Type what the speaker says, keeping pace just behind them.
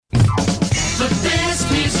the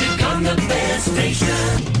best music on the best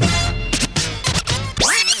station.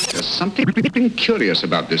 There's something curious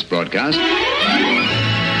about this broadcast.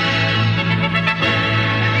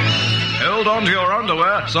 Hold on to your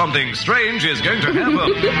underwear. Something strange is going to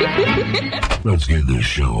happen. Let's get this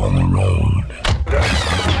show on the road.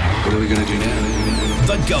 What are we going to do now?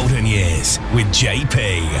 The Golden Years with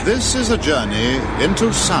JP. This is a journey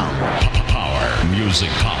into sound. Power. Music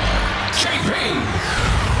power. JP!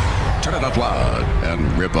 Turn it up loud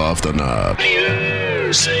and rip off the knob.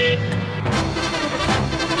 Music.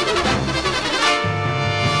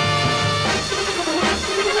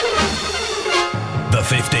 The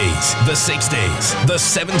 50s, the 60s, the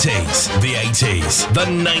 70s, the 80s, the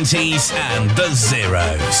 90s, and the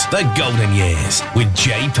zeros. The Golden Years with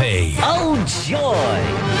JP. Oh, joy!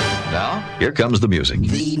 Now, here comes the music.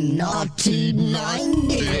 The naughty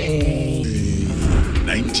 90s.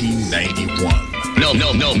 1991.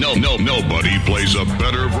 Nobody plays a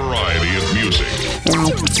better variety of music.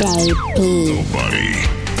 Like JP. Nobody.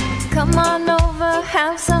 Come on over,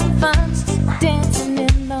 have some fun. Dancing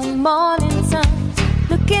in the morning sun.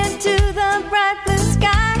 Look into the bright blue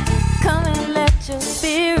sky. Come and let your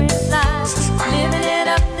spirit fly. Living it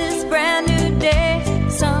up this brand new day.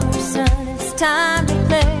 Summer sun, it's time to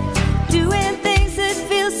play. Doing things that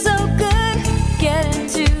feel so good. Get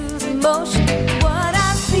into the motion. What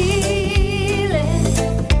I'm feeling,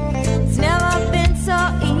 it's never been so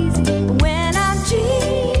easy. When I'm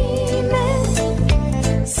dreaming,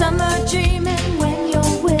 summer dreaming when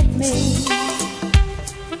you're with me.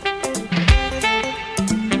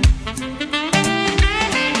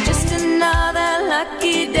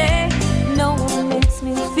 Lucky day, no one makes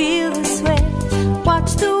me feel this way.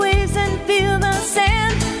 Watch the waves and feel the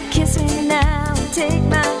sand. Kiss me now and take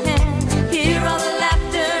my hand. Hear all the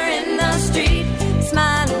laughter in the street.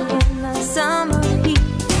 Smiling in the summer heat.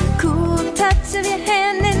 Cool touch of your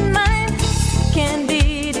hand in mine. Can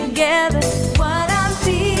be together. What I'm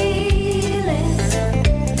feeling,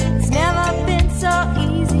 it's never been so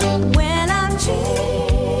easy. When I'm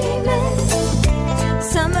dreaming,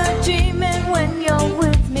 summer dreaming when you're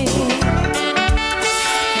with me.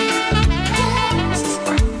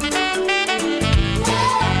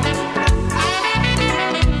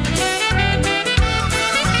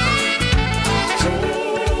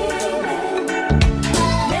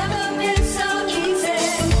 Never been so easy.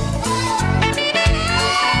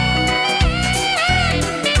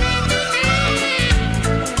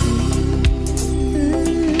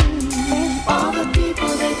 All the people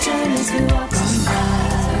they turn as we walk on by,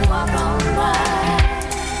 walk on by.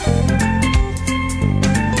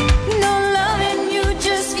 You know, loving you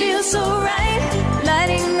just feels so right,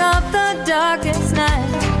 lighting up the darkest night.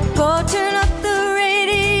 Go turn up the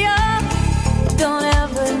radio, don't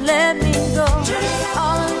ever let me go.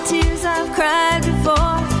 All the tears I've cried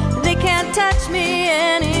before, they can't touch me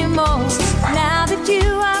anymore. Now that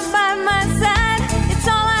you are by my side, it's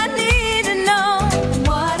all I need to know.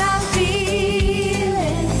 What I'm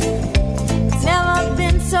feeling, it's never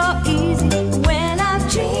been so easy. When I'm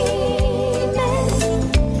dreaming,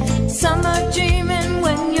 summer dreaming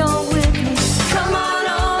when you're with me. Come on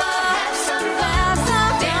over, have some fun,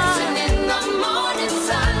 dancing in the morning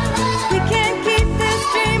sun. We can keep this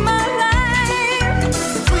dream alive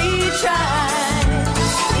if we try.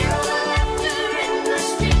 Hear all the laughter in the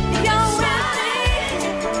street. If you're with me,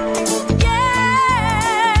 yeah.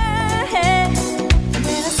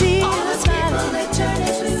 When I see you smiling, see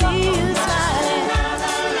you smiling.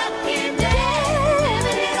 Another lucky day,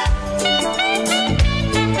 living it up.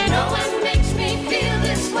 No one makes me feel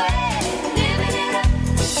this way, living it up.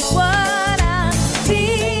 What I'm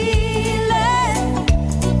feeling,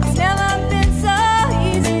 it's never been so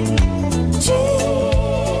easy.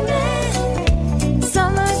 Dreaming,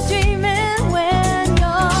 summer dreaming when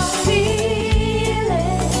you're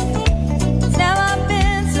feeling. It's never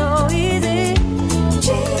been so easy.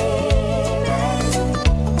 Dreaming,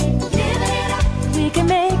 living it up. We can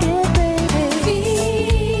make it, baby.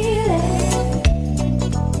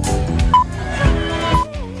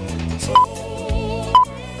 Feel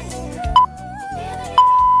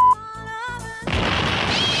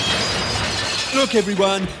Look,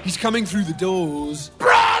 everyone, he's coming through the doors.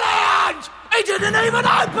 Brilliant! He didn't even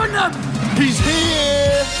open them! He's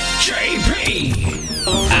here! JP.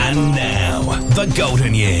 And now, The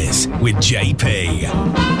Golden Years with JP.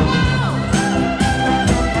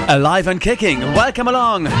 Alive and kicking, welcome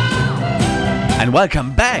along. And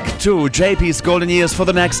welcome back to JP's Golden Years for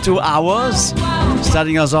the next 2 hours.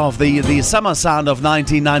 Starting us off the summer sound of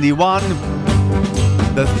 1991.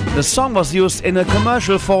 The song was used in a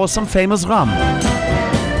commercial for some famous rum.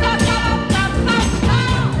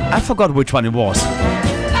 I forgot which one it was,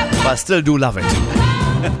 but I still do love it.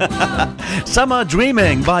 Summer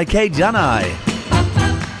Dreaming by Kate Janai.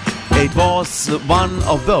 It was one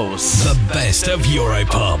of those. The best of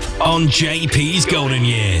Europop on JP's Golden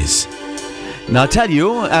Years. Now I tell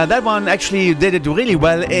you, that one actually did it really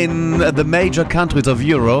well in the major countries of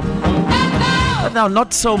Europe. But now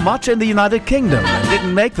not so much in the United Kingdom. It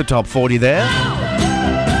didn't make the top 40 there.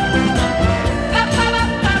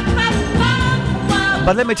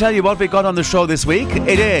 But let me tell you what we got on the show this week.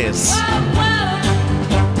 It is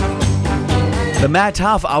the Mad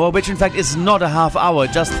Half Hour, which in fact is not a half hour,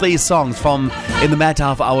 just 3 songs from in the Mad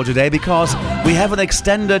Half Hour today, because we have an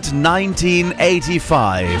extended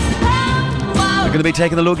 1985. We're going to be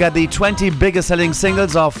taking a look at the 20 biggest selling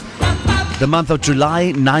singles of the month of July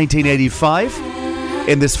 1985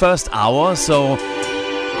 in this first hour, so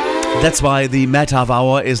that's why the Mad Half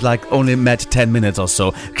Hour is like only Mad 10 minutes or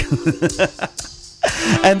so.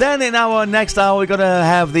 And then in our next hour we're going to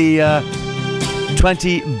have the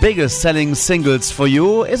 20 biggest selling singles for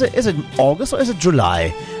you. Is it August or is it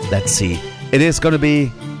July? Let's see. It is going to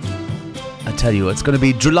be, I tell you, it's going to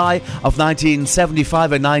be July of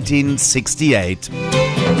 1975 and 1968.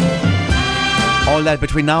 All that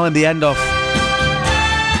between now and the end of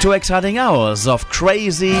 2 exciting hours of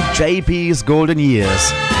crazy JP's Golden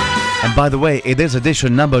Years. And by the way, it is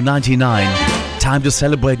edition number 99. Time to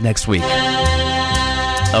celebrate next week.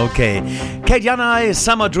 Okay, Kate Janai,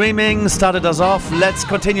 Summer Dreaming started us off. Let's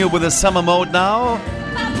continue with the summer mode now.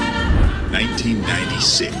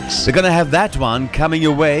 1996. We're gonna have that one coming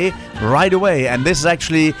your way right away, and this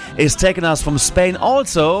actually is taking us from Spain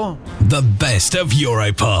also. The best of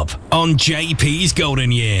Europop on JP's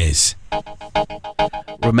Golden Years.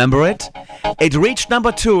 Remember it? It reached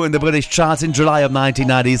number 2 in the British charts in July of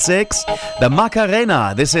 1996. The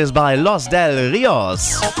Macarena. This is by Los Del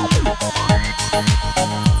Rios.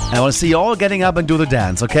 I want to see you all getting up and do the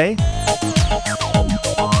dance, okay?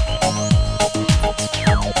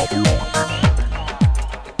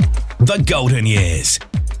 The Golden Years.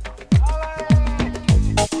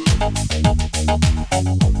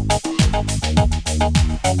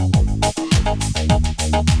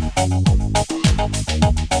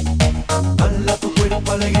 Dale a tu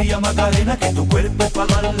cuerpo alegría Macarena, que tu cuerpo es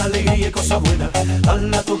para dar la alegría y cosas buenas.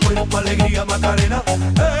 Dale a tu cuerpo alegría Macarena,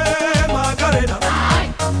 Macarena.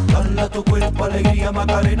 Dale a tu cuerpo alegría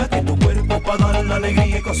Macarena, que tu cuerpo es para dar la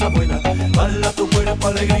alegría y cosas buenas. Dale a tu cuerpo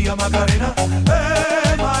alegría Macarena,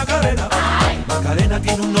 Macarena. Macarena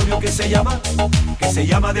tiene un novio que se llama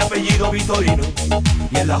de apellido Vitorino,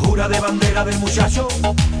 y en la jura de bandera del muchacho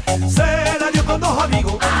se la dio con 2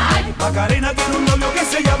 amigos. Macarena tiene un novio que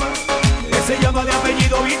se llama de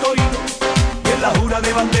apellido Vitorino, y en la jura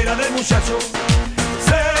de bandera del muchacho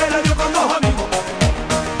se la dio con 2 amigos.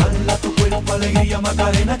 Dale a tu cuerpo alegría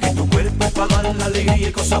Macarena, que tu cuerpo es para dar la alegría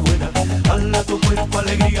y cosas buenas. Dale a tu cuerpo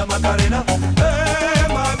alegría Macarena,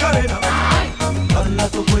 Macarena. Dale a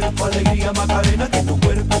tu cuerpo alegría Macarena, que tu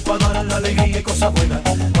cuerpo es para dar la alegría y cosas buenas.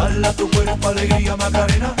 Dale a tu cuerpo alegría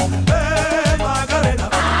Macarena, Macarena.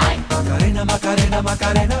 Macarena, Macarena,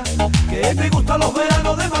 Macarena, que te gustan los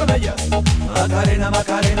veranos de Marbella. Macarena,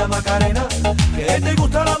 Macarena, Macarena, que te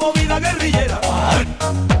gusta la movida guerrillera.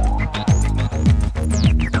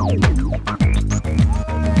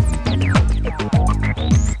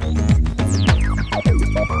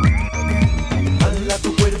 Dale a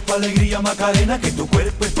tu cuerpo alegría Macarena, que tu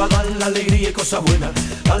cuerpo es para dar la alegría y cosas buenas.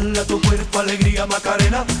 Dale a tu cuerpo alegría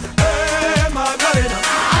Macarena, Macarena.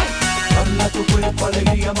 Dale a tu cuerpo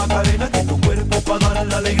alegría Macarena, que tu cuerpo es para dar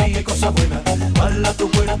la alegría y cosas buenas. Dale a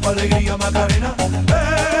tu cuerpo alegría Macarena,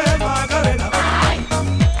 Macarena.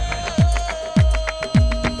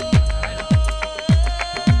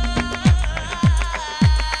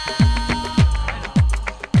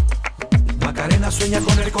 Macarena sueña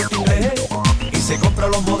con el Corte Inglés y se compra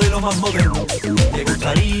los modelos más modernos. Le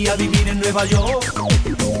gustaría vivir en Nueva York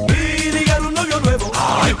y ligar un novio nuevo.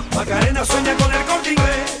 Ay, Macarena sueña con el Corte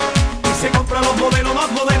Inglés y se compra los modelos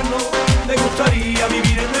más modernos. Le gustaría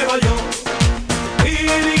vivir en Nueva York y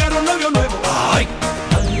ligar un novio nuevo. Ay,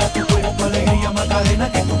 dale a tu cuerpo alegría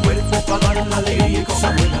Macarena, que tu cuerpo es para dar la alegría y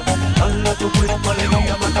cosas buenas. Dale a tu cuerpo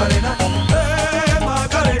alegría Macarena,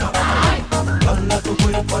 Macarena. Dale a tu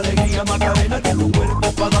cuerpo alegría Macarena, que tu cuerpo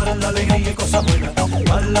es para dar la alegría y cosas buenas.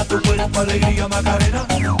 Dale a tu cuerpo alegría Macarena,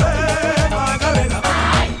 Macarena.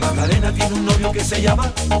 Macarena tiene un novio que se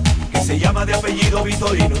llama de apellido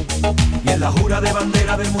Vitorino, y en la jura de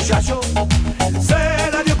bandera del muchacho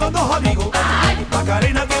se la dio con 2 amigos.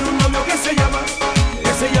 Macarena tiene un novio que se llama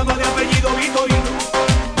de apellido Vitorino,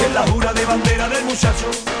 y en la jura de bandera del muchacho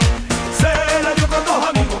se la dio con 2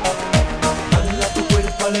 amigos. Dale a tu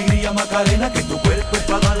cuerpo alegría alegría Macarena, que tu cuerpo es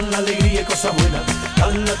para dar la alegría y cosas buenas.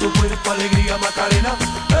 Dale a tu cuerpo alegría Macarena,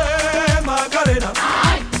 Macarena.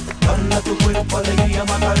 Dale a tu cuerpo alegría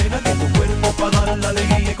Macarena, que tu cuerpo es para dar la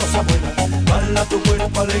alegría y cosas buenas. Dale a tu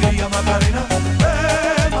cuerpo alegría Macarena,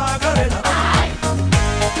 Macarena.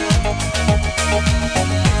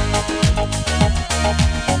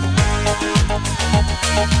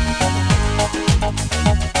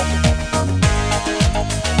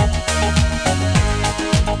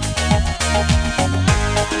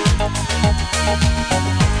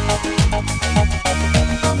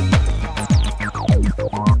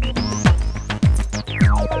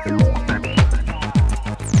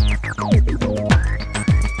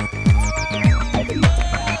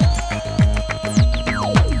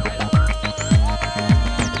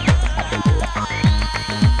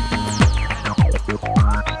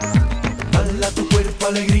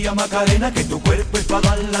 Alegría Macarena, que tu cuerpo es para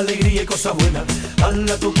dar la alegría y cosas buenas.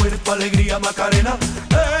 Dale a tu cuerpo alegría Macarena,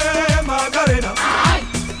 Macarena.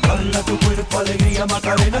 Dale a tu cuerpo alegría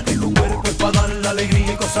Macarena, que tu cuerpo es para dar la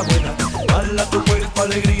alegría y cosas buenas. Dale a tu cuerpo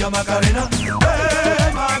alegría Macarena,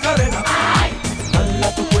 Macarena. Dale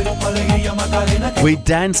a tu cuerpo alegría Macarena. We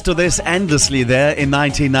danced to this endlessly there in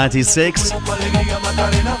 1996.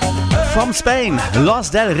 From Spain, Los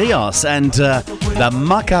Del Rios and the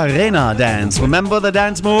Macarena dance. Remember the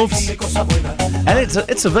dance moves? And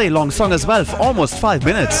it's a very long song as well, for almost 5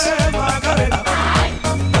 minutes.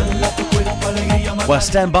 Well,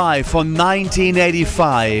 stand by for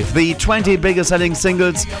 1985, the 20 biggest selling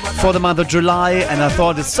singles for the month of July, and I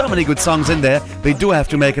thought there's so many good songs in there, we do have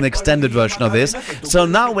to make an extended version of this. So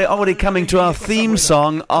now we're already coming to our theme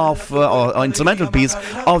song of, or instrumental piece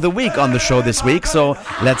of the week on the show this week, so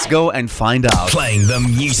let's go and find out. Playing the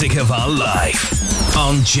music of our life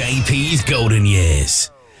on JP's Golden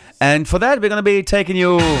Years. And for that, we're going to be taking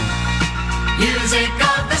you... Music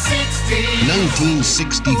of the 60s.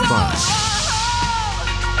 1965.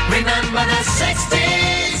 Remember the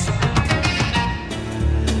 60s.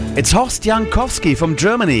 It's Horst Jankowski from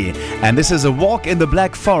Germany, and this is A Walk in the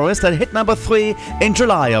Black Forest that hit number 3 in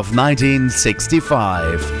July of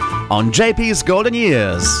 1965 on JP's Golden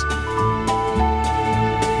Years.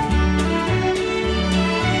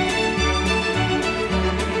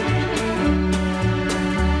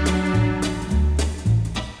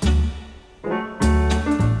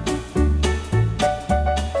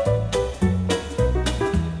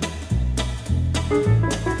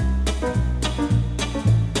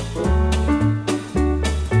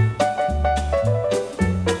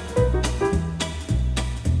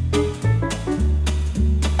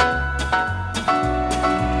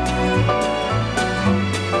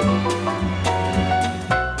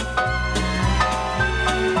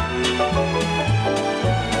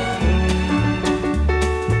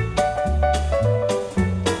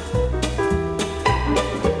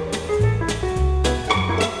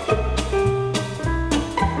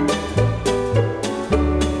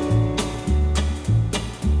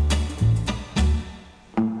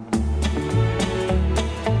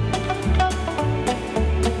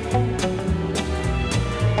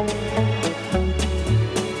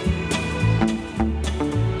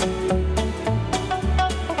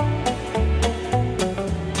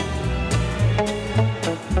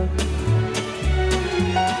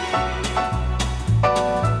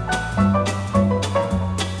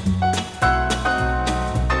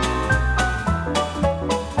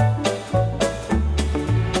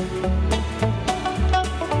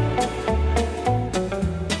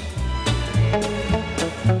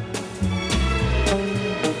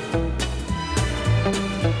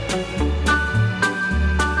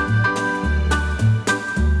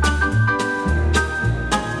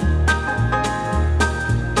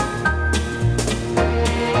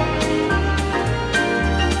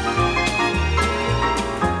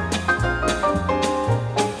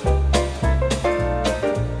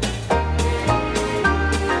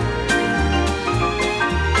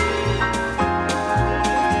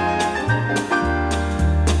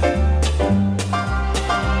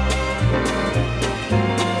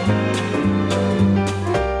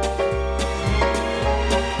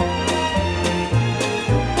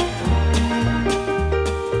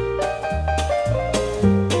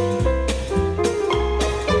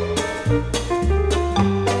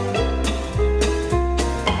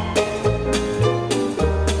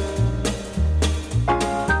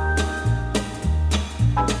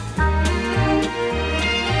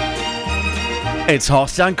 It's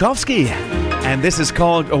Horst Jankowski, and this is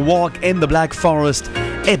called A Walk in the Black Forest,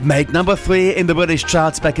 It made number 3 in the British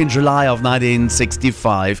charts back in July of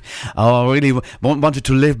 1965. Oh, I really wanted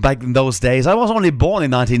to live back in those days. I was only born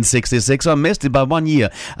in 1966, so I missed it by 1 year.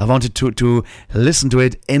 I wanted to listen to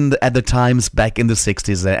it at the times back in the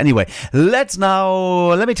 60s there. Anyway, let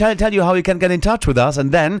me tell you how you can get in touch with us,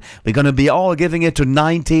 and then we're going to be all giving it to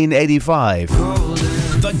 1985.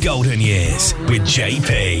 The Golden Years with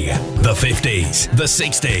JP. The 50s, the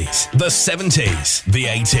 60s, the 70s, the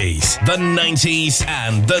 80s, the 90s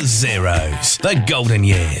and the zeros. The Golden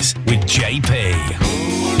Years with JP.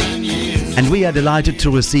 And we are delighted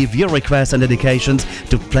to receive your requests and dedications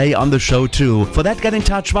to play on the show too. For that, get in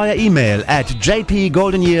touch via email at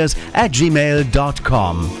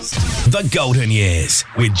jpgoldenyears@gmail.com. The Golden Years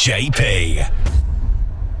with JP.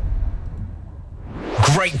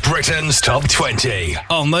 Great Britain's Top 20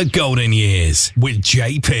 on The Golden Years with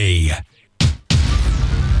JP.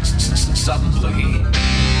 Suddenly,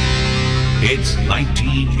 it's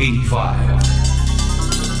 1985.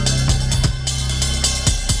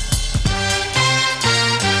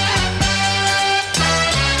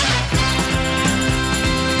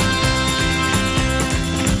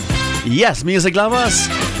 Yes, music lovers,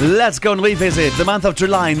 let's go and revisit the month of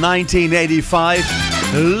July 1985.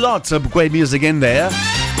 Lots of great music in there,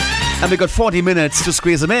 and we got 40 minutes to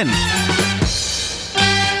squeeze them in.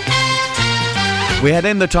 We had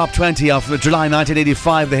in the top 20 of July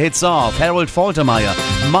 1985 the hits of Harold Faltermeyer,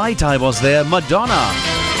 Mai Tai was there, Madonna.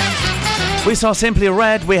 We saw Simply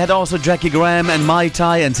Red, we had also Jackie Graham and Mai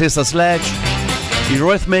Tai and Sister Sledge,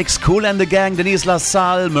 Eurythmics, Kool and the Gang, Denise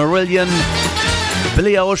LaSalle, Marillion,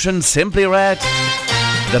 Billy Ocean, Simply Red,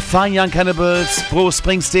 the Fine Young Cannibals, Bruce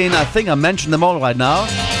Springsteen. I think I mentioned them all right now,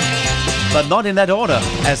 but not in that order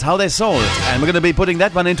as how they sold. And we're going to be putting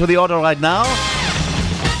that one into the order right now.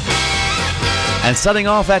 And starting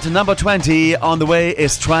off at number 20 on the way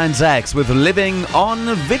is Trans X with Living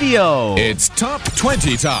on Video. It's Top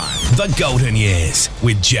 20 time. The Golden Years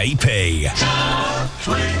with JP. Top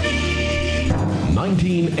 20.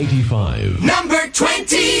 1985. Number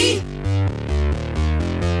 20.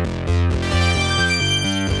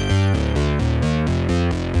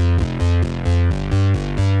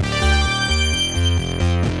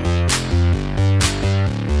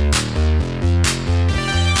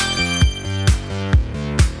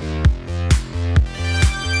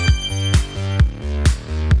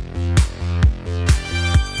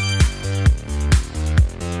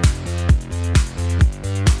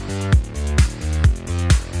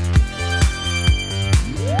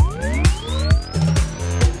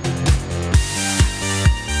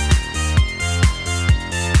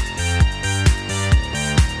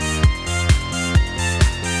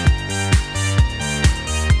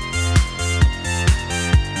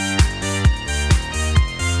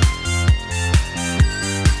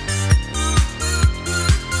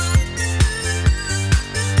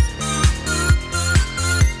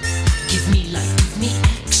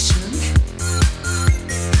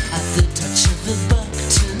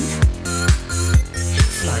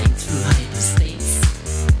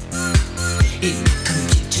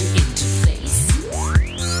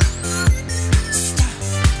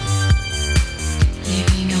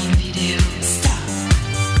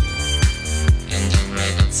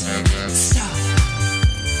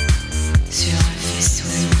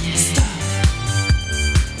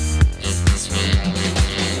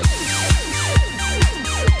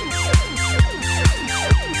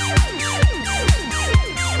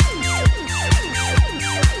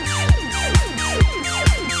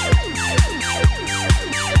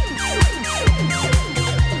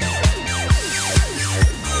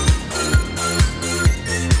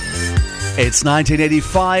 It's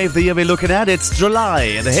 1985, the year we're looking at. It's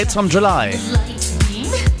July, the hits from July.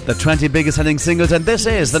 The 20 biggest selling singles, and this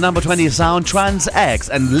is the number 20 sound, Trans X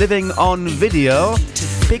and Living on Video.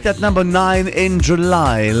 Peaked at number 9 in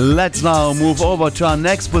July. Let's now move over to our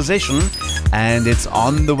next position, and it's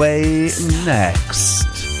on the way next.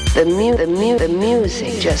 The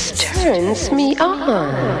music just turns me on.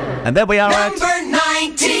 And there we are Number at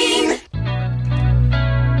 19.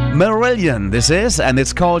 Marillion, this is, and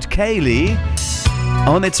it's called Kaylee.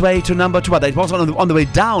 On its way to number 12. It was on the way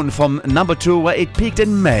down from number 2, where it peaked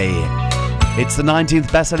in May. It's the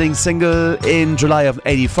 19th best-selling single in July of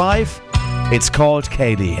 85. It's called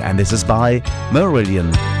Kaylee, and this is by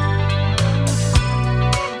Marillion.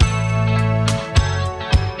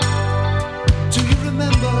 Do you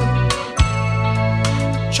remember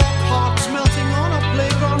chalk hearts melting on a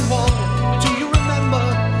playground wall? Do you remember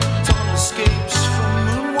dawn escapes from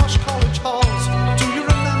moonwashed college halls? Do you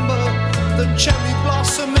remember the cherry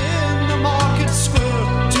blossom in the market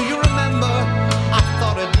square? Do you remember? I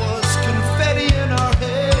thought it was confetti in our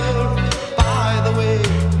hair.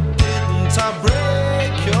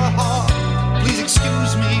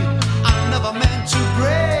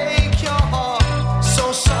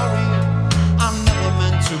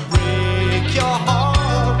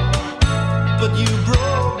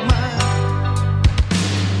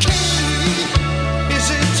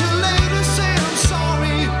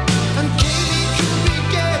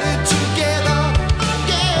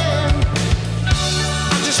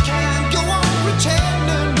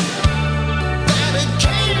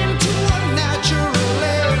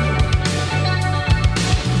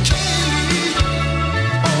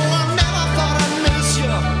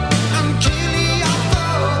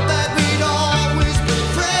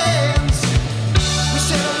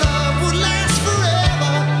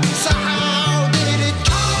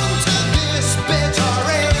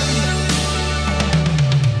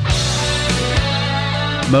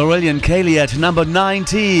 Marillion Kaylee at number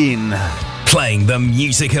 19. Playing the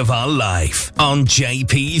music of our life on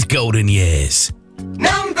JP's Golden Years.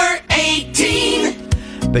 Number 18.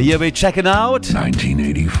 The year we're checking out?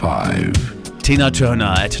 1985. Tina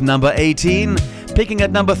Turner at number 18. Picking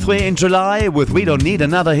at number 3 in July with We Don't Need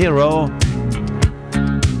Another Hero.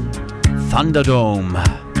 Thunderdome.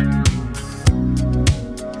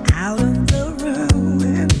 Out of the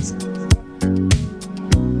ruins,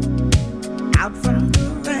 out from the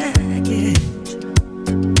wreckage,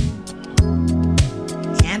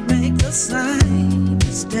 can't make the same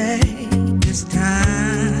mistake this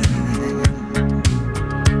time.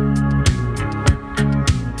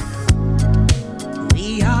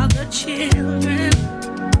 We are the children,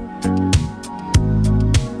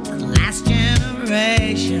 the last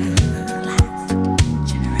generation.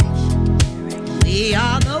 We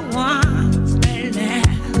are the ones they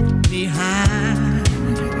left behind.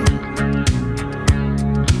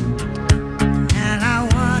 And I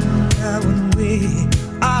wonder when we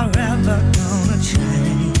are ever gonna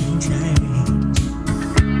change.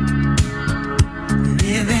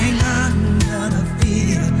 Living under the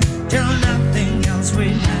fear till nothing else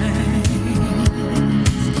remains.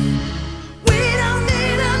 We don't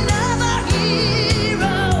need another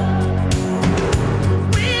hero.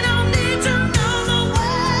 We don't need to know the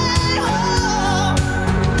way home.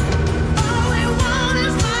 All we want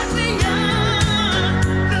is right beyond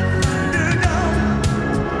the Thunderdome.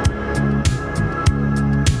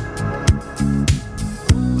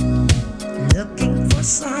 Looking for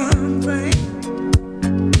something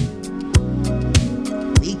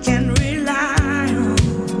we can rely on.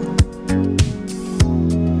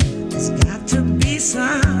 There's got to be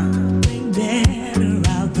something better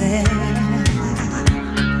out there.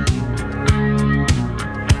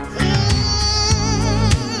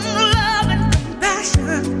 Love and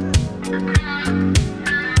compassion.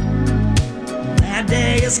 That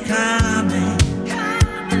day is coming.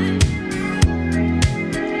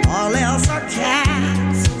 All else are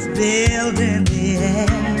castles built in the air.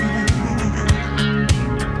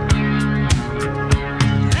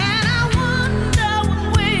 And I wonder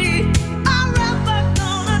when we are ever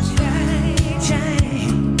gonna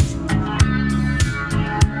change.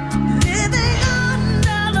 Living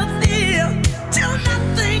under the fear till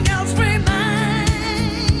nothing else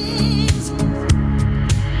remains.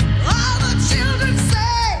 All the children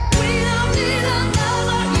say we don't need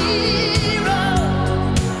another hero.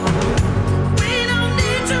 We don't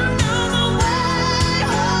need to know the way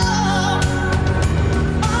home.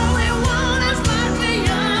 All we want is right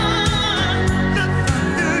beyond the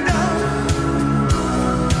Thunderdome.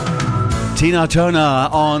 Tina Turner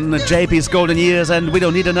on JP's Golden Years, and We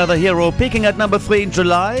Don't Need Another Hero, peaking at number 3 in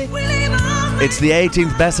July. It's the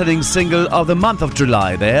 18th best-selling single of the month of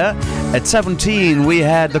July there. At 17, we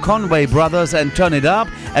had the Conway Brothers and Turn It Up.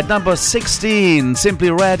 At number 16, Simply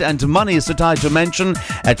Red and Money is too tight to mention.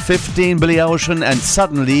 At 15, Billy Ocean and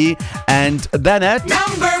Suddenly. And then at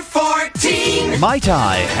Number 14. Mai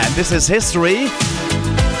Tai, and This Is History.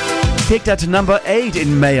 Picked at number 8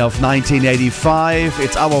 in May of 1985.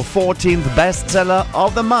 It's our 14th bestseller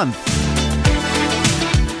of the month.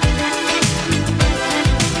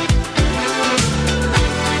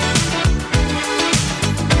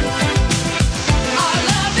 Our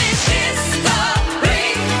love is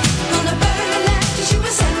history. Gonna burn the letters you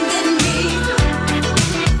were sending me.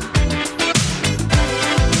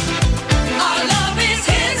 Our love is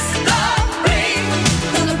history.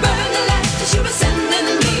 Gonna burn the letters you were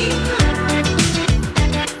sending me.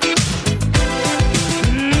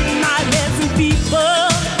 I let some people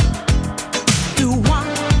do what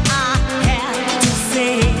I had to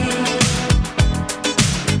say.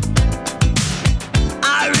 I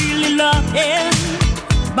really love him,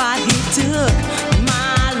 but he took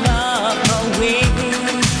my love away.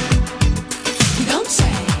 You don't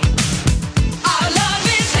say. Our love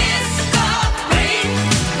is history.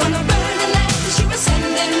 Gonna burn the letters you were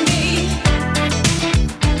sending me.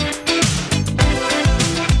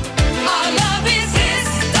 Our love is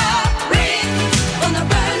history. Gonna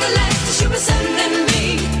burn the letters you were sending me.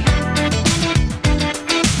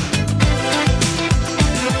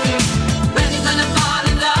 When you're gonna fall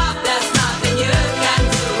in love, there's nothing you can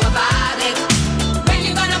do about it.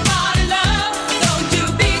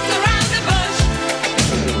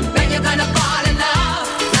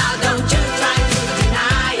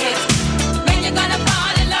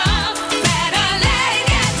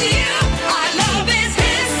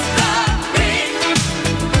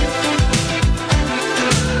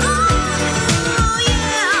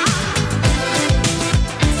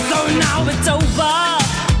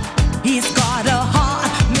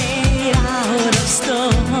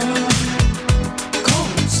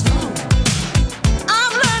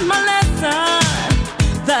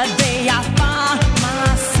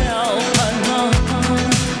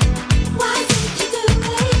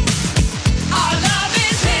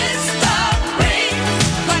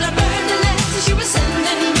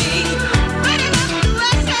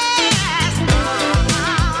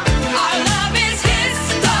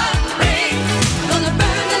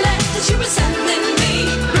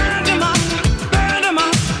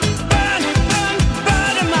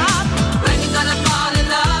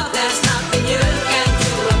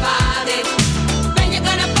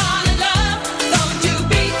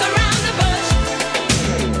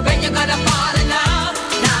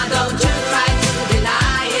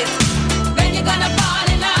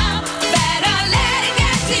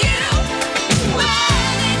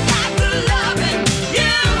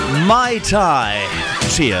 Tie.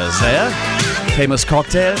 Cheers, there. Famous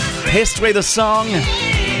cocktail. History, the song.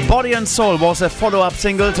 Body and Soul was a follow-up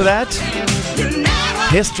single to that.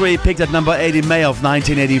 History peaked at number 8 in May of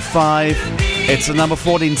 1985. It's the number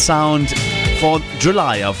 14 sound for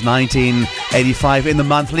July of 1985 in the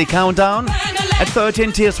monthly countdown. At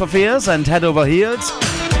 13, Tears for Fears and Head Over Heels.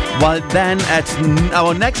 While then at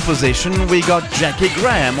our next position, we got Jackie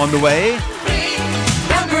Graham on the way.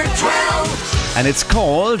 Number 12. And it's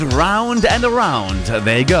called Round and Around.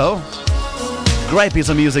 There you go. Great piece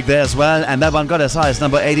of music there as well. And that one got as high as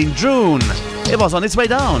number 8 in June. It was on its way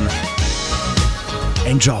down.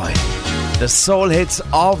 Enjoy the soul hits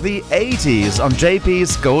of the 80s on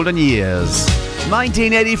JP's Golden Years.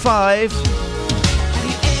 1985.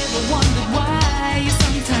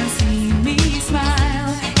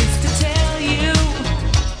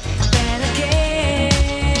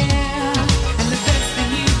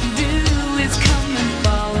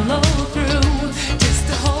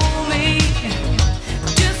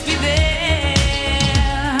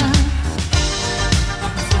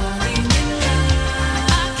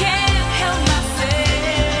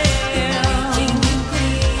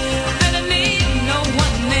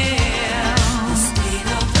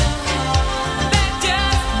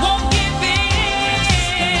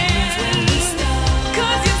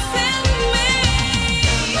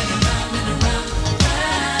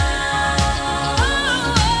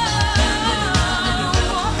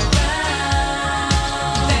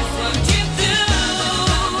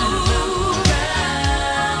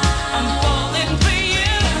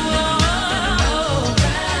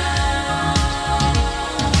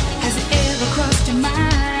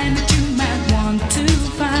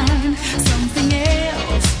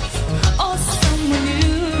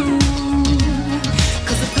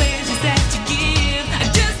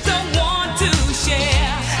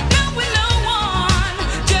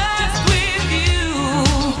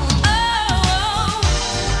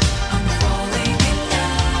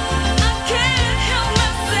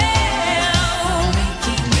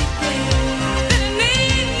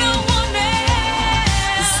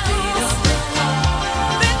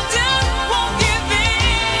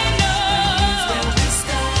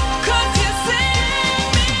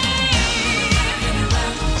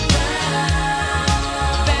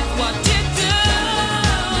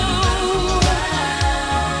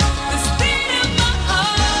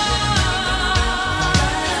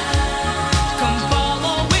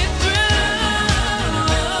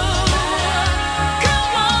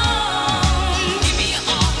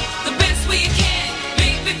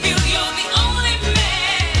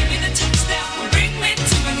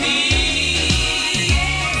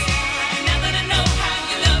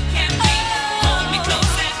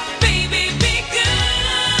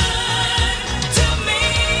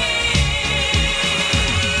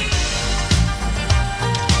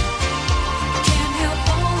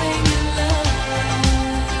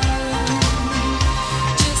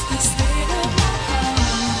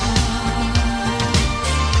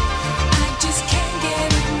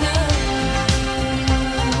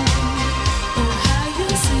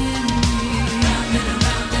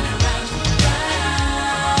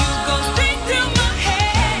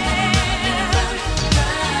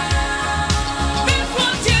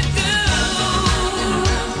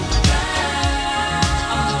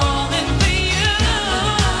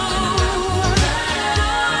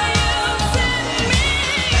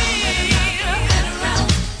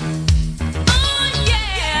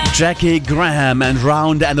 Jackie Graham and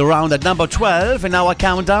Round and Around at number 12 in our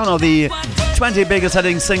countdown of the 20 biggest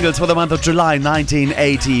selling singles for the month of July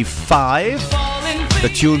 1985.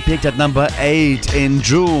 The tune peaked at number 8 in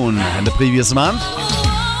June in the previous month.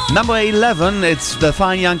 Number 11, it's the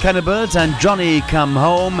Fine Young Cannibals and Johnny Come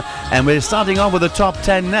Home. And we're starting off with the top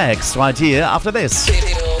 10 next, right here after this.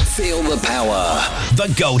 Feel the power.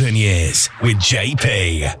 The Golden Years with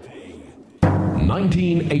JP.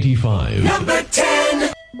 1985. Number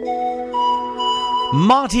 10.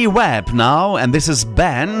 Marty Webb now, and this is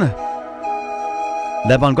Ben.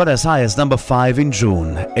 That one got as high as number 5 in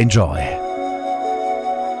June. Enjoy.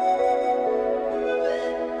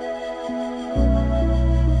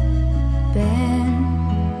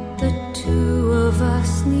 Ben, the two of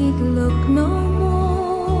us need look no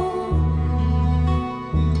more.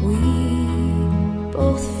 We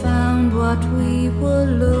both found what we were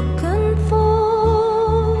looking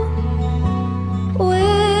for.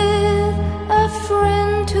 With a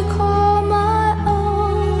friend to call my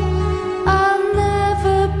own, I'll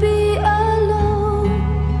never be alone.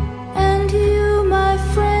 And you, my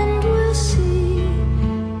friend, will see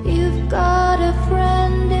you've got a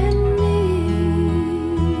friend in me.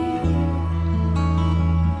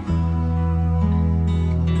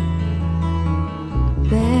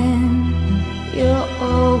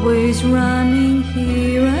 always running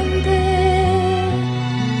here and there.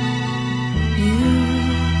 You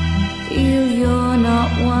feel you're not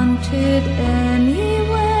wanted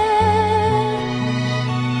anywhere.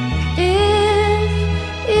 If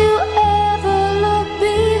you ever look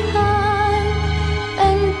behind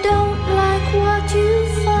and don't like what you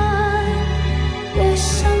find, there's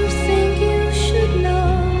something you should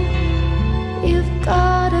know. You've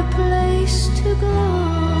got a place to go.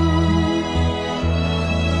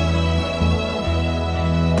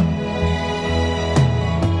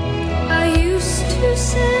 I used to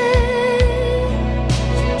say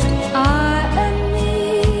I and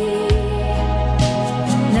me.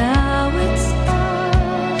 Now it's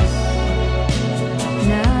us.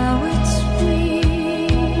 Now it's we.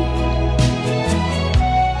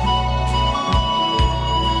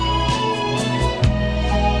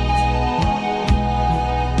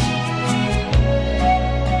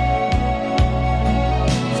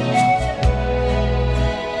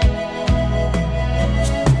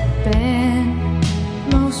 Ben,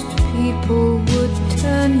 most people would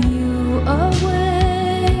turn you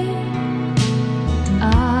away.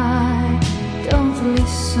 I don't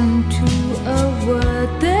listen to a word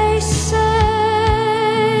they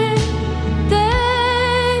say.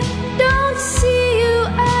 They don't see you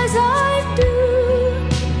as I do.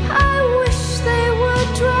 I wish they would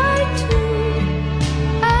try to.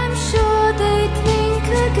 I'm sure they'd think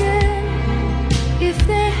again if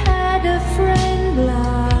they had a friend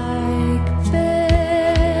like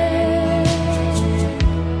Ben.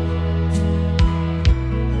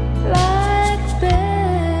 Like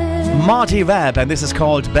Ben. Marty Webb, and this is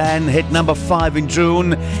called Ben, hit number 5 in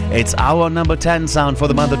June. It's our number 10 sound for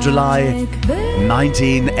the month of July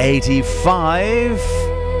 1985.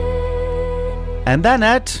 And then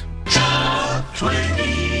at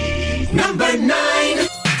Number 9.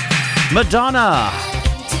 Madonna.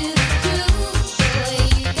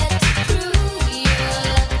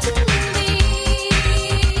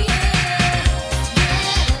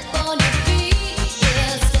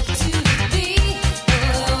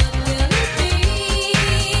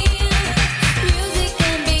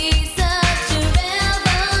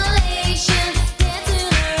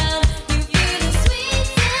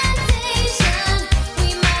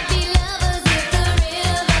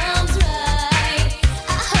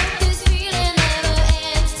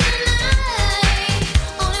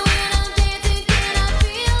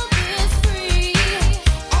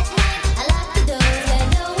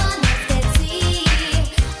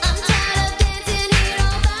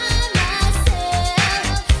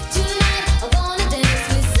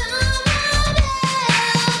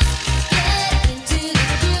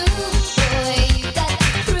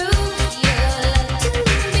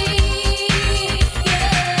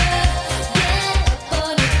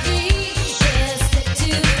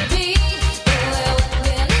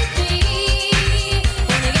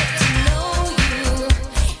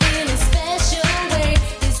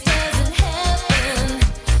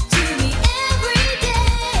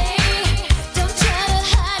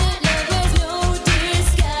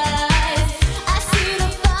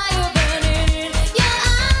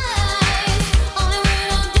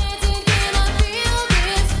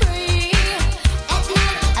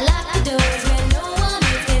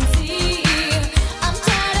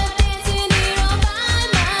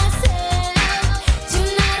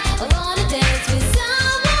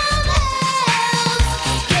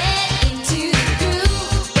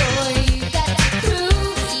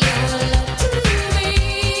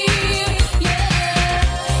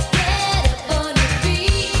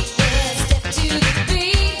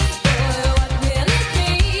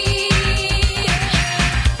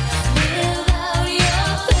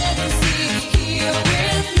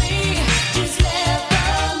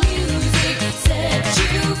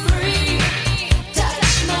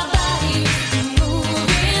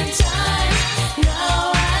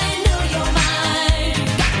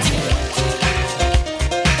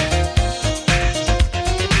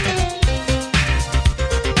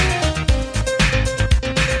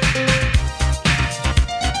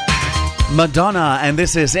 Madonna, and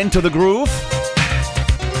this is Into the Groove.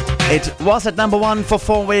 It was at number 1 for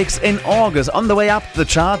 4 weeks in August. On the way up the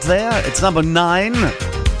charts there, it's number 9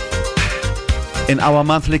 in our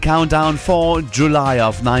monthly countdown for July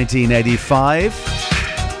of 1985.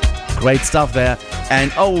 Great stuff there.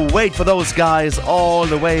 And oh, wait for those guys all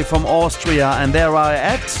the way from Austria, and there are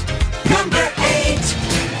at Number 8.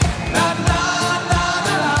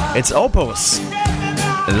 It's Opus.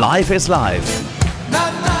 Life is Life.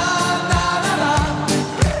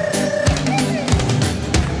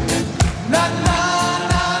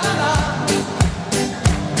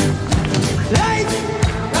 Life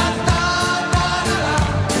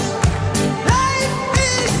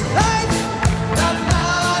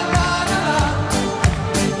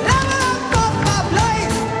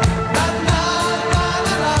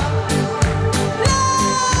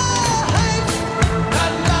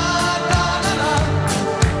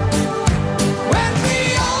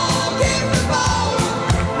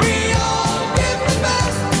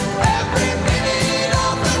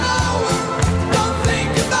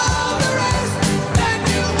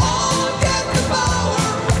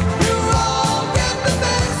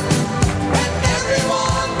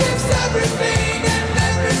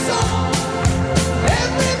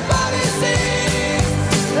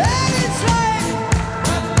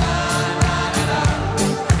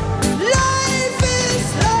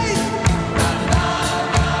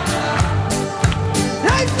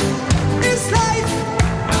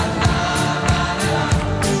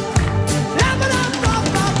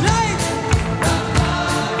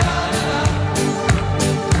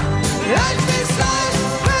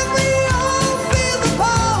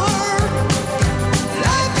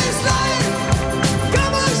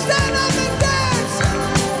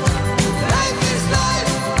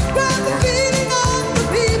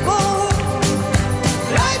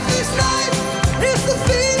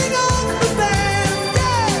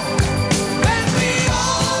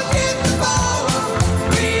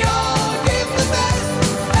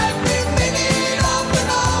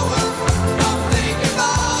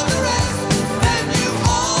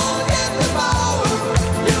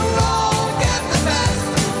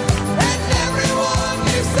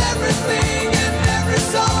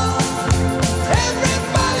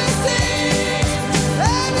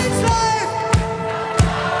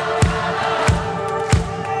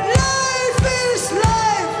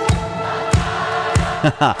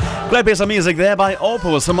Great piece of music there by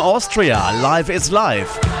Opus from Austria. Life is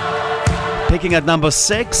Life. Picking at number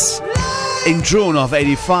 6 in June of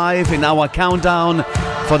 85 in our countdown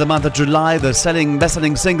for the month of July, the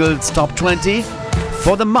best-selling singles top 20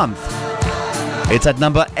 for the month. It's at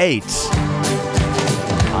number 8.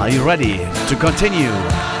 Are you ready to continue?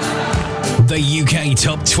 The UK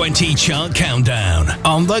Top 20 Chart Countdown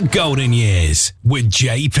on the Golden Years with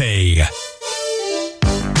JP.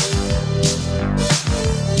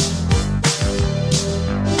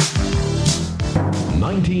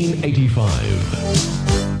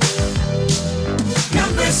 1985.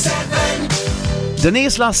 Number 7.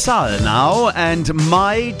 Denise LaSalle now, and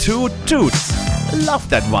My Two Toots. Loved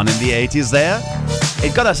that one in the 80s there.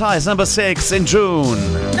 It got as high as number 6 in June.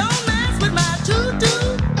 Don't mess with my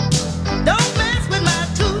tutu. Don't mess with my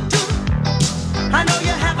tutu. I know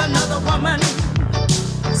you have another woman,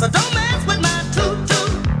 so don't mess with my tutu.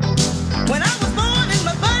 When I was born in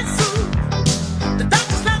my birth suit, the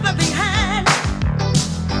doctor slapped me behind.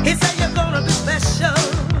 He said you're gonna be special,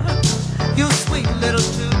 you sweet little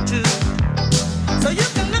tutu. So you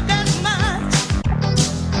can look as much,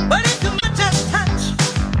 but if you might just touch,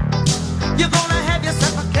 you're gonna have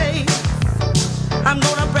yourself a case. I'm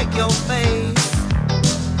gonna break your face.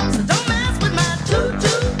 So don't mess with my tutu.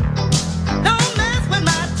 Don't mess with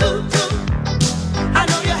my tutu. I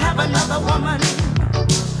know you have another woman,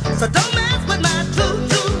 so don't mess with my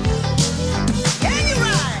tutu. Yeah, you're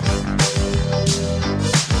right.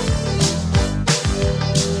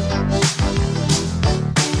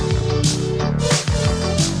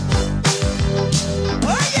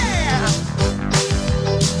 Oh yeah.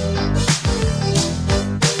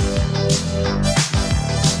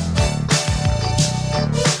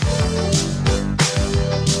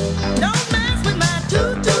 Don't mess with my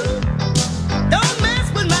tutu. Don't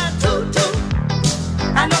mess with my tutu.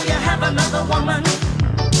 I know you have another woman,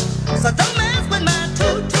 so don't mess with my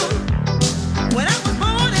tutu. When I was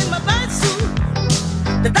born in my birth suit,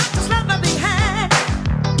 the doctor slapped me behind.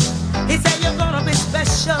 He said you're gonna be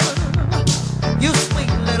special, you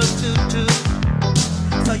sweet little tutu.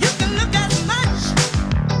 So you can look as much,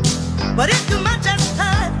 but if you might just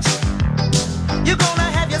touch, you're gonna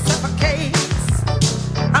have yourself a case.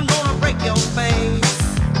 I'm gonna break your face.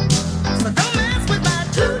 So don't mess with my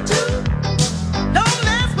tutu. Don't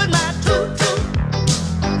mess with my tutu.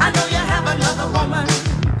 I know you have another woman,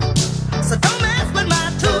 so don't mess with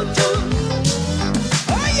my tutu.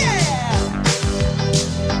 Oh yeah.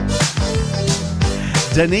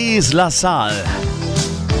 Denise LaSalle.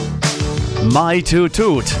 My Two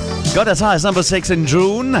Toot. Got as high as number 6 in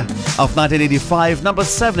June of 1985. Number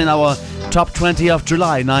 7 in our top 20 of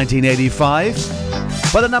July 1985.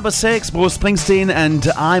 But at number 6, Bruce Springsteen and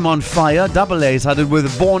I'm on Fire. Double A started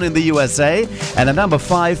with Born in the USA. And at number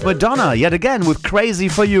 5, Madonna, yet again with Crazy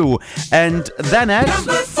for You. And then at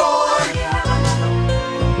Number 4.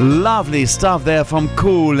 lovely stuff there from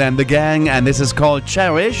Kool and the Gang. And this is called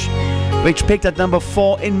Cherish, which peaked at number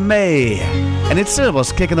 4 in May. And it still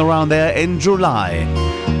was kicking around there in July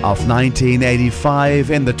of 1985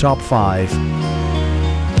 in the top 5.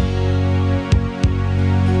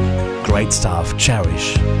 Great stuff,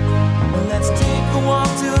 Cherish. Let's take a walk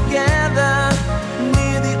together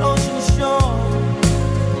near the ocean shore,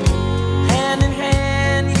 hand in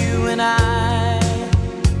hand, you and I.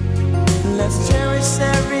 Let's cherish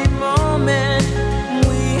every moment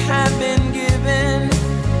we have been given,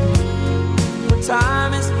 for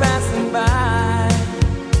time is passing by.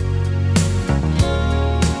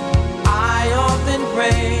 I often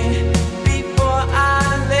pray before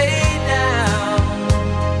I lay down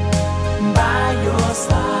by your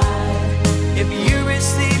side. If you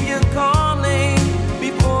receive your calling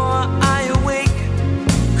before I awake,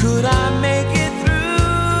 could I make it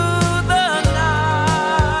through the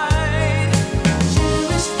night?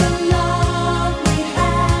 Cherish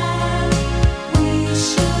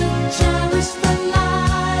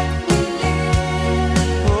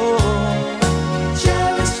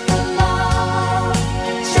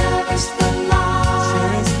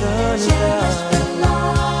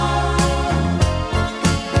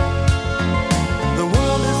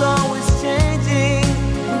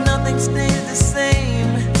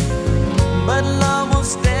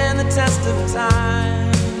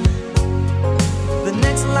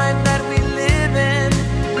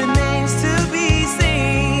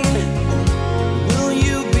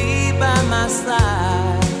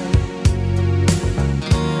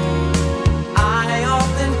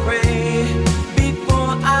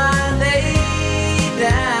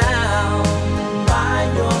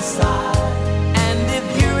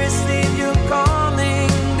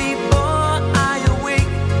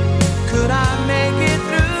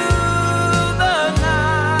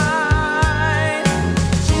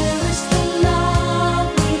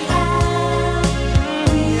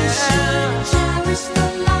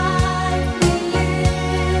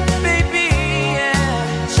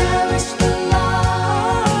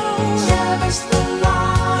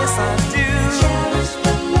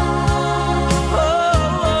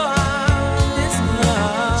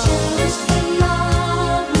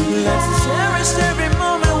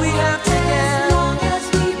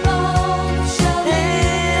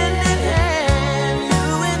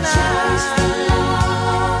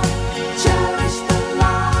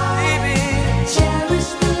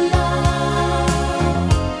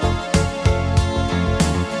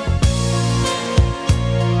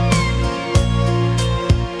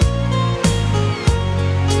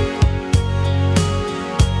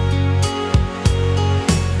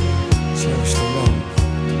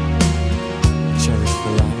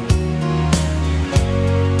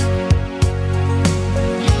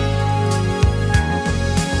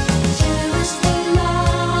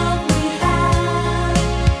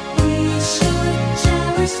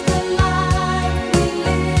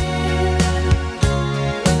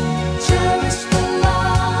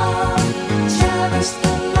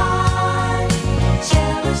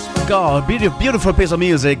God, beautiful piece of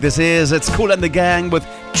music. It's Kool and the Gang with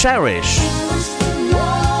Cherish.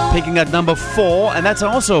 Picking at number 4, and that's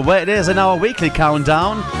also where it is in our weekly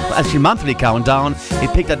countdown, actually monthly countdown.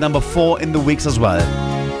 It peaked at number 4 in the weeks as well.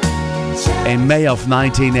 In May of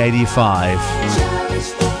 1985.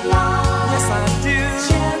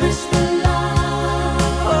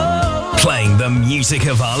 Playing the music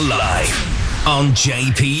of our life on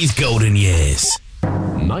JP's Golden Years.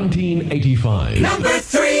 1985. Number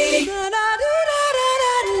 3.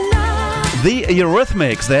 The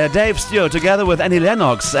Eurythmics, they're Dave Stewart together with Annie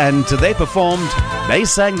Lennox, and they took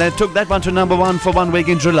that one to number 1 for 1 week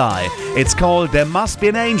in July. It's called There Must Be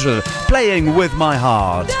an Angel, Playing With My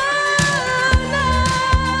Heart.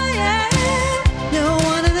 No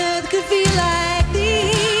one on earth could feel like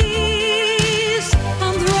this.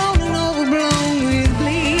 I'm thrown and overblown with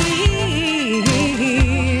bliss.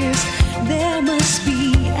 There must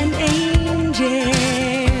be an angel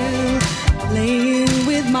playing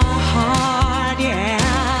with my heart, yeah.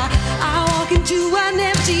 I walk into an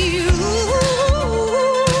empty room,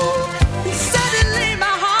 and suddenly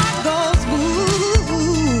my heart goes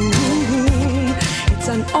boom. It's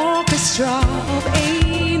an orchestra of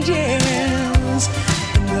angels,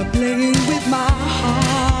 and they're playing with my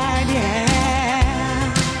heart, yeah.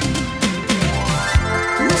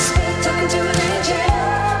 Must be talking to an angel.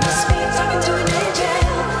 Must be talking to an angel.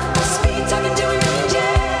 Must be talking to an angel.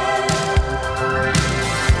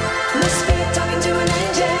 Must be talking to an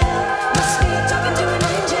angel. Must be talking to an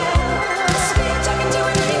angel. Must be talking to an angel. Must be talking to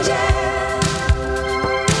an angel. Must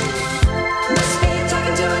be talking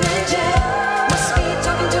to an angel.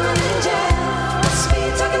 Must be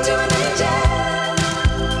talking to an angel.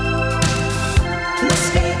 Must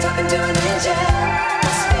be talking to an angel.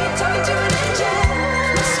 Must be talking to an angel.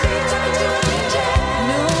 Must be talking to an angel.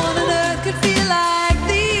 No one on earth could feel like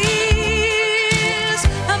this.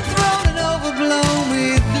 I'm thrown and overblown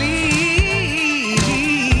with bliss.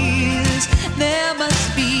 There must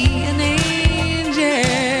be an angel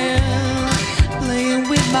playing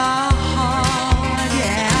with my heart,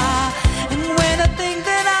 yeah. And when I think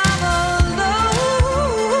that I'm alone,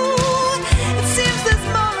 it seems there's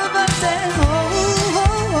more of us at home.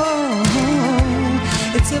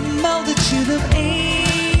 It's a multitude of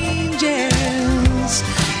angels,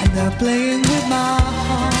 and they're playing with my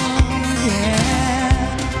heart, yeah.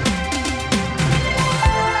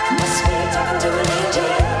 Must be talking to an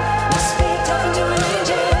angel. Must be talking to an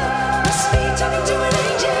angel. Must be talking to an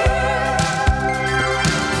angel.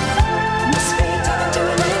 Must be talking to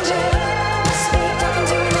an angel. Must be talking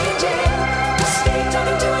to an angel. Must be talking to an angel. Must be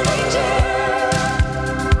talking to an angel. Must be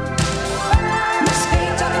talking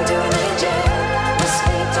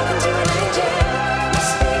to an angel.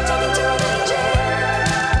 Must be talking to an angel.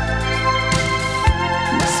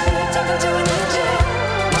 Must be talking to an angel.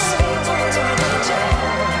 Must be talking to an angel.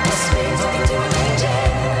 Must be talking to an angel.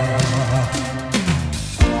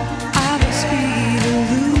 I must be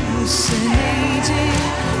hallucinating,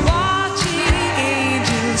 watching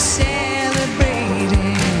angels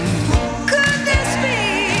celebrating. Could this be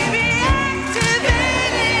reactivating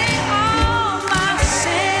all my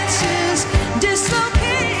senses,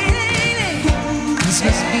 dislocating? This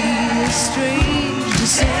must be a strange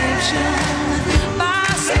deception. My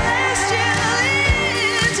celestial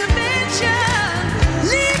intervention,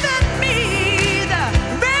 leaving me the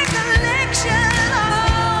recollection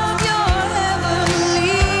of your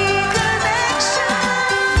heavenly connection.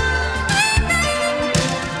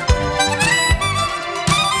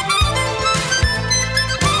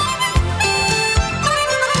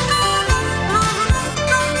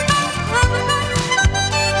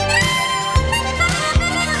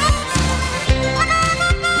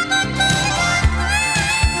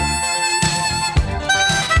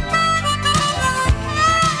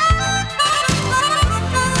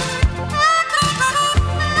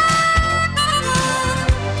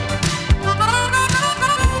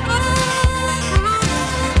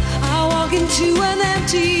 I walk into an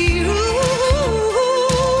empty room,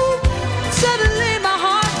 suddenly my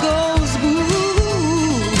heart goes boom.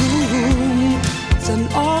 It's an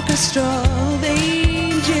orchestra of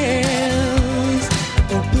angels,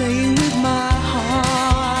 they're playing with my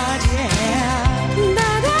heart, yeah. Na,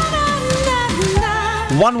 na, na, na,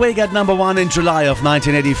 na. 1 week at number 1 in July of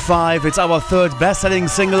 1985. It's our 3rd best-selling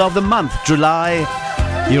single of the month, July.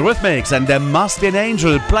 Eurythmics, and There Must Be an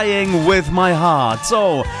Angel, Playing With My Heart.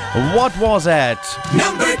 So, what was it?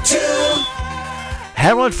 Number 2.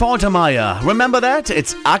 Harold Faltermeyer. Remember that?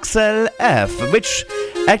 It's Axel F, which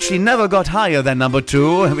actually never got higher than number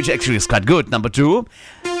 2, which actually is quite good, number 2.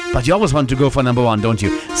 But you always want to go for number 1, don't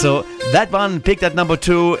you? So, That one peaked at number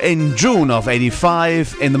 2 in June of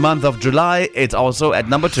 85. In the month of July, it's also at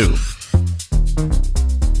number 2.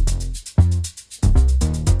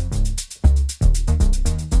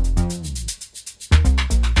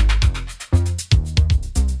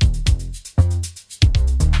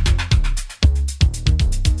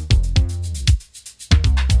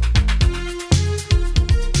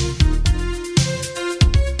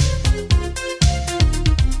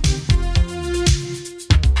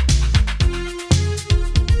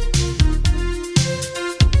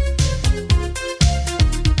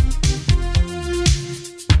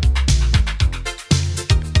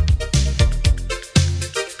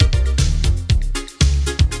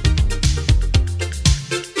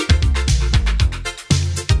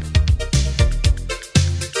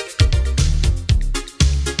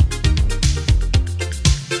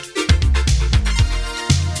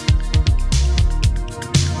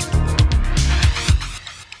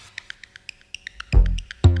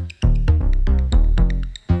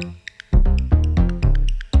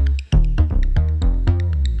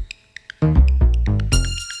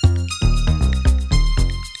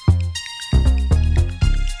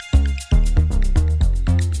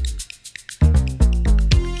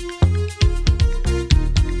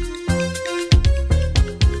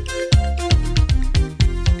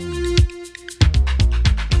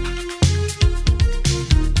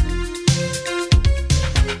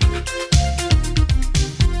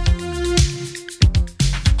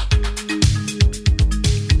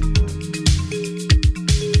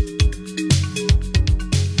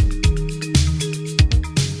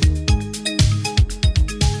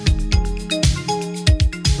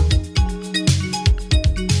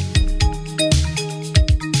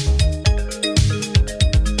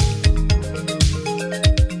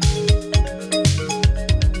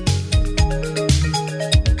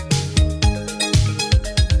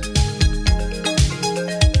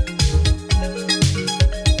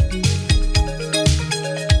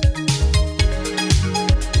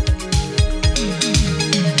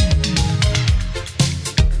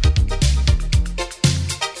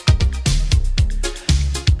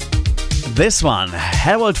 This one,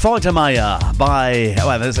 Harold Faltermeyer by,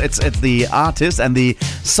 well, it's the artist, and the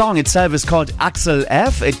song itself is called Axel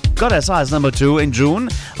F. It got as high as number 2 in June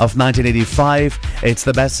of 1985. It's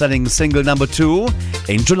the best-selling single number 2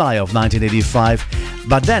 in July of 1985.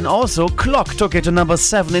 But then also Clock took it to number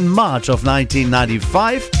 7 in March of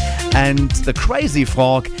 1995. And the Crazy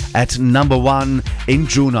Frog at number 1 in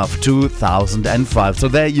June of 2005. So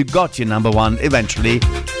there you got your number 1 eventually,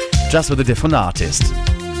 just with a different artist.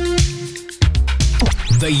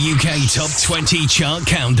 The UK Top 20 Chart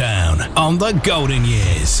Countdown on the Golden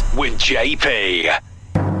Years with JP.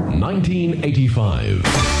 1985.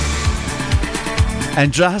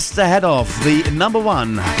 And just ahead of the number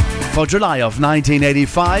 1 for July of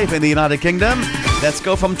 1985 in the United Kingdom, let's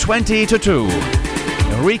go from 20 to 2.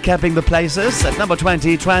 Recapping the places, at number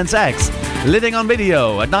 20, Trans X, Living on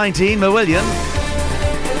Video. At 19, Marillion.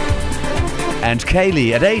 And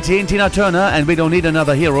Kaylee. At 18, Tina Turner, and We Don't Need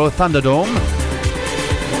Another Hero, Thunderdome.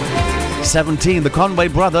 17, the Conway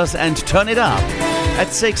Brothers, and Turn It Up.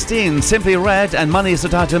 At 16, Simply Red, and Money Is So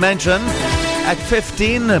Tight to Mention. At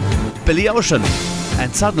 15, Billy Ocean.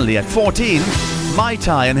 And suddenly at 14, My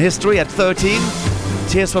Tai and History. At 13,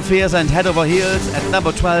 Tears for Fears and Head Over Heels. At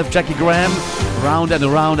number 12, Jackie Graham, Round and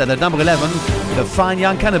Around. And at number 11, The Fine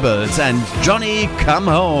Young Cannibals and Johnny Come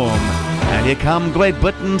Home. And here come Great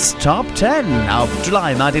Britain's Top 10 of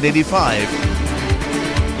July 1985.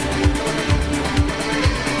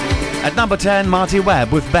 At number 10, Marty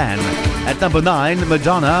Webb with Ben. At number 9,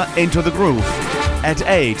 Madonna, Into the Groove. At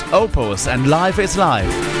 8, Opus and Life is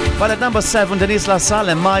Life. While at number 7, Denise LaSalle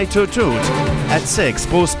and My Toot Toot. At 6,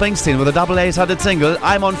 Bruce Springsteen with a double A-sided single,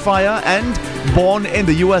 I'm on Fire and Born in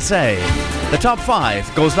the USA. The top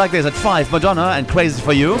 5 goes like this. At 5, Madonna and Crazy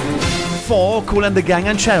for You. 4, Kool and the Gang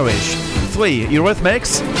and Cherish. 3,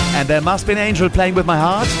 Eurythmics and There Must Be an Angel Playing With My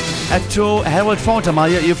Heart. At 2, Harold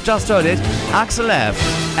Faltermeyer, you've just heard it, Axel F.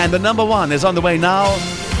 And the number 1 is on the way now.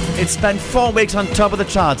 It spent 4 weeks on top of the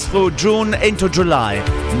charts through June into July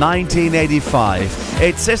 1985.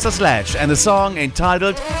 It's Sister Sledge and the song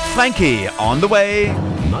entitled Frankie, on the way.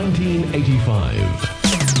 1985.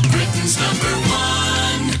 Britain's number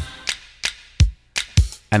 1.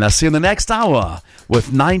 And I'll see you in the next hour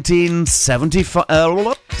with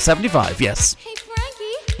 1975. 75, yes. Hey,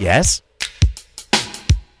 Frankie. Yes?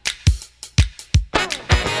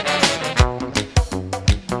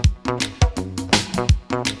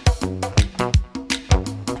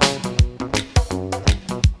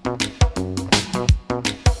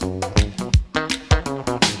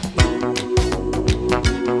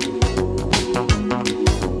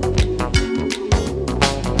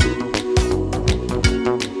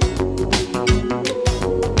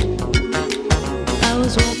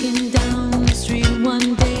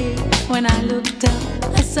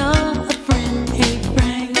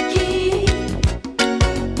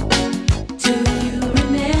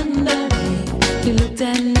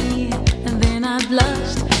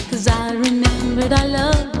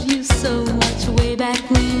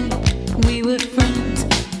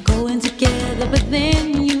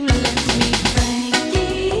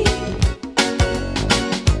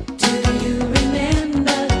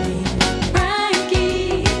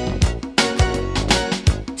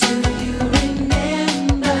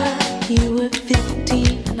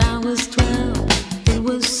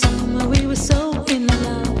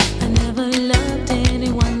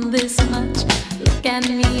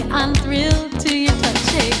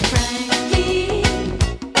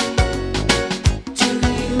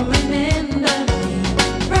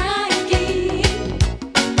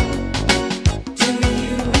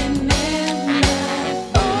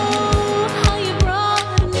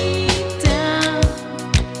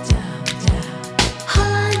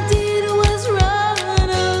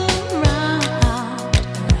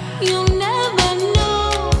 You never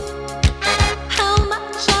know how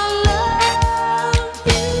much I love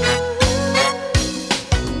you.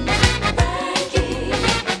 Frankie,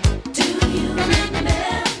 do you remember?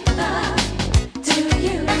 Do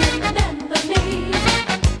you remember me?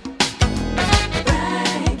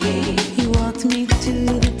 Frankie, he walked me to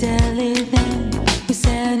the deli then. We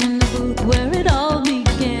sat in the booth where it all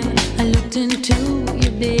began. I looked into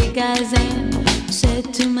your big eyes and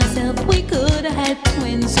said to myself, we could have had twins.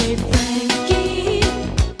 Said Frankie,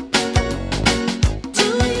 do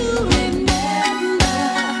you remember?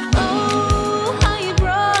 Oh, how you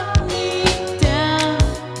brought me down,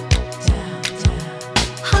 down, down.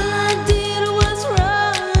 All I did was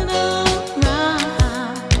run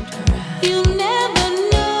around. You never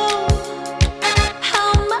know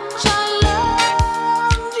how much I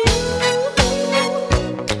loved you.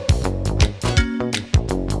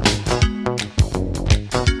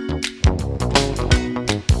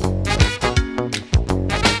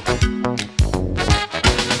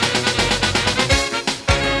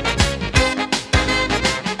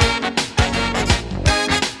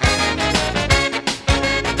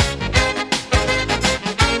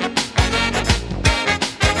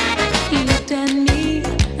 He looked at me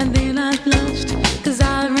and then I blushed, 'cause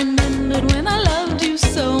I remembered when I loved you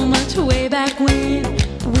so much way back when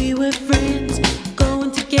we were friends,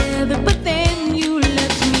 going together, but then you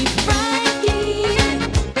left me. Frankie,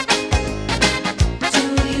 do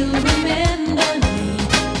you remember me?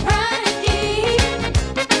 Frankie,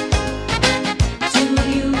 do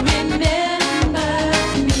you remember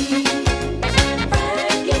me?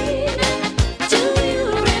 Frankie, do you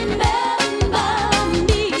remember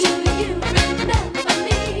me? Do you remember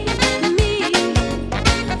me? Me,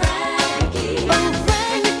 Frankie. Oh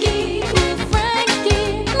Frankie,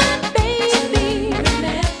 my baby. Remember me,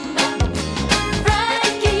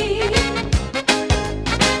 Frankie. Do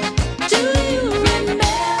you remember me? Frankie, do you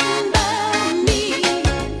remember me?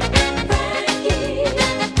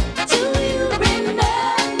 Do you remember me?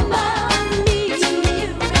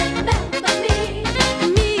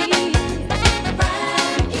 Me,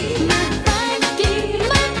 Frankie,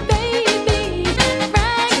 my baby.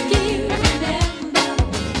 Frankie, remember me?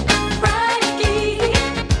 Frankie,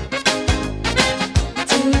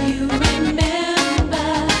 do you remember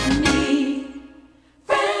me?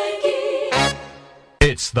 Frankie.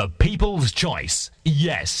 It's the people's choice.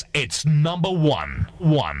 Yes, it's number one.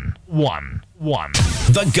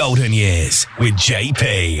 The Golden Years with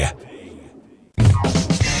JP.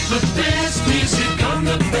 The best music on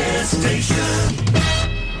the best station.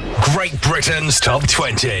 Great Britain's Top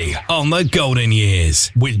 20 on the Golden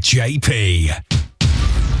Years with JP.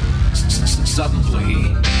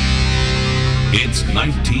 Suddenly, it's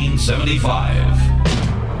 1975.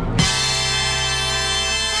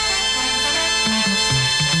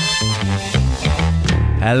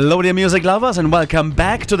 Hello dear music lovers and welcome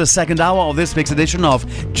back to the second hour of this week's edition of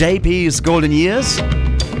JP's Golden Years.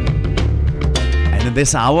 And in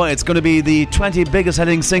this hour it's going to be the 20 biggest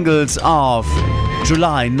selling singles of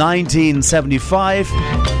July 1975.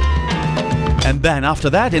 And then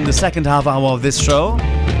after that, in the second half hour of this show,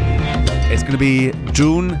 it's going to be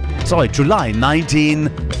July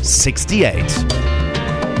 1968.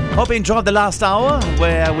 Hope you enjoyed the last hour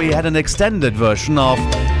where we had an extended version of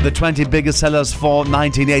the 20 biggest sellers for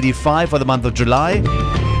 1985 for the month of July.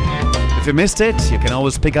 If you missed it, you can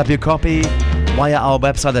always pick up your copy via our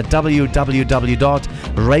website at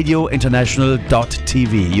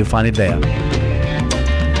www.radiointernational.tv. You'll find it there.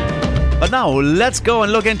 But now, let's go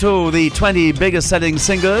and look into the 20 biggest selling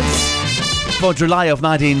singles for July of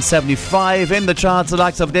 1975. In the charts, the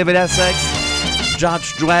likes of David Essex,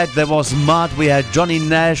 Judge Dredd, there was Mud, we had Johnny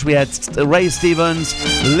Nash, we had Ray Stevens,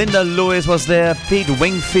 Linda Lewis was there, Pete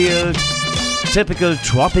Wingfield, Typical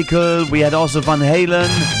Tropical, we had also Van Halen.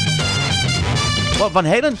 What, Van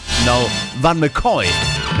Halen? No, Van McCoy.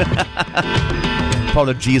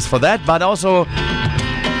 Apologies for that, but also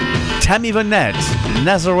Tammy Wynette,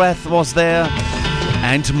 Nazareth was there,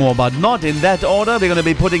 and more, but not in that order. We're going to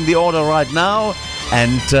be putting the order right now,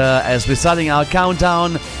 and as we're starting our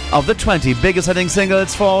countdown of the 20 biggest selling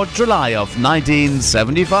singles for July of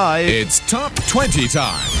 1975. It's Top 20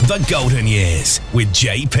 time. The Golden Years with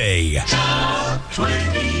JP. Top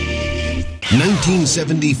 20.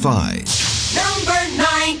 1975. Number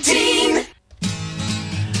 19.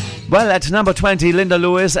 Well, at number 20, Linda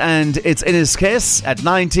Lewis and It's In His Kiss. At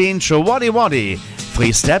 19, Shawaddy Waddy,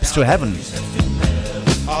 3 Steps to Heaven.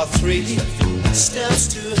 Are 3 steps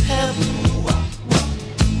to heaven.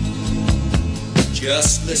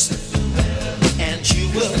 Just listen, and you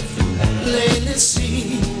will plainly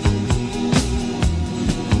see.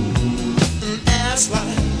 As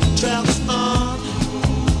light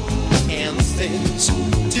things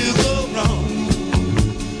do go wrong,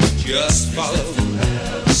 just follow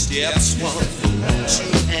steps 1,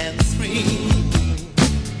 2, and 3.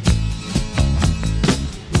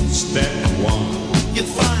 Step 1, you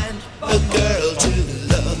find a girl to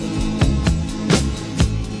love.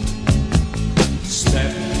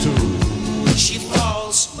 Step 2, she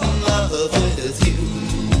falls in love with you.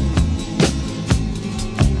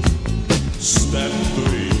 Step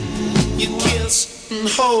 3, you kiss and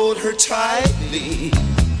hold her tightly.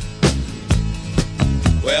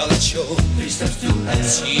 Well, it sure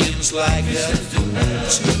seems like that to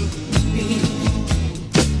me.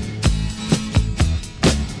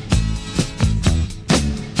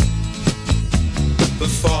 The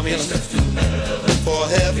formula for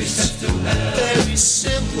heaven's very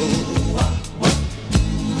simple.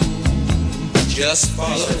 Just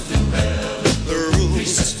follow the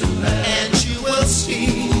rules and you will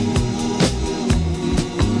see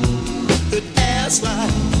that as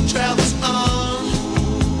life travels on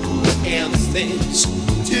and things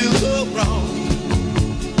do go wrong,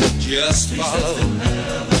 just follow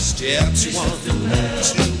steps 1,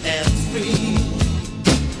 2, and 3.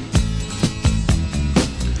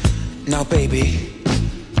 Now, baby,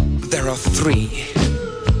 there are 3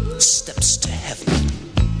 steps to heaven.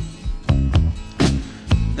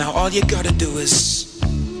 Now, all you gotta do is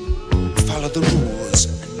follow the rules,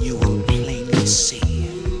 and you will plainly see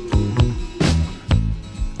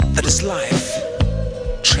that as life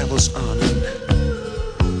travels on and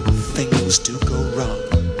things do go wrong,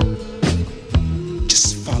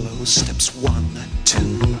 just follow steps 1, 2,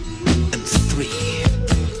 and 3.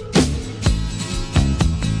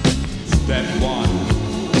 Step 1,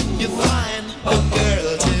 you find a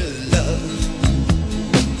girl to love.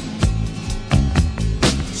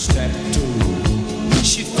 Step 2,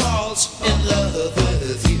 she falls in love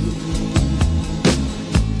with you.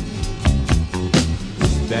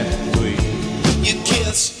 Step 3, you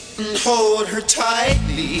kiss and hold her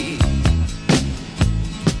tightly.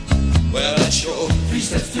 Well, it sure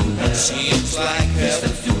seems like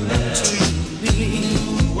heaven to me.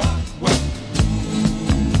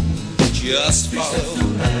 Just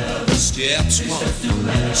follow steps 1, 2,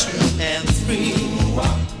 and 3.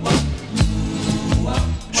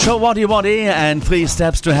 Show What You Want and 3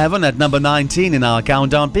 Steps to Heaven at number 19 in our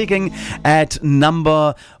countdown, peaking at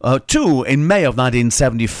number 2 in May of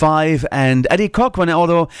 1975. And Eddie Cochran,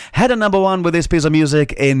 although, had a number 1 with this piece of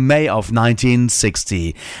music in May of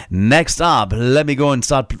 1960. Next up, let me go and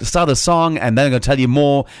start the song, and then I'm going to tell you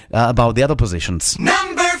more about the other positions.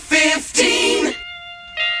 Number 15.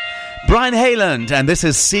 Brian Hayland, and this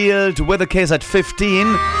is Sealed with a Kiss at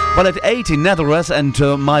 15. Well, at 18, Netherus and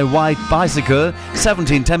My White Bicycle.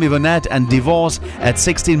 17, Tammy Wynette and Divorce. At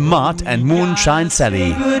 16, Mutt and Moonshine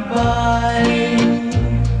Sally. Goodbye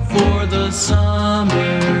for the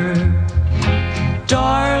summer,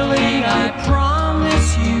 darling. I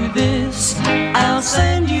promise you this: I'll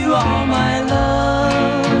send you all my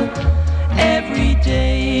love every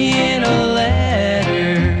day in a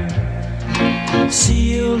letter,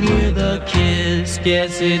 sealed with a kiss.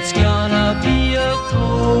 Guess it's gonna be a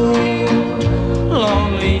cold,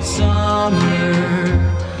 lonely summer,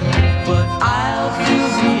 but I'll fill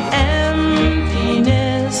the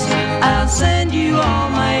emptiness. I'll send you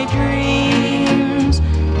all my dreams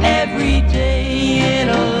every day in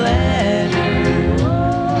a letter,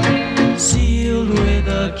 sealed with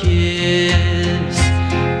a kiss.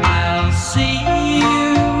 I'll see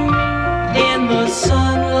you in the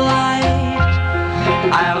sunlight,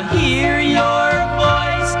 I'll hear your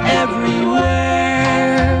voice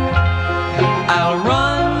everywhere, I'll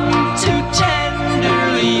run to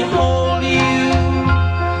tenderly hold you,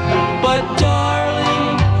 but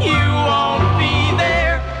darling, you won't be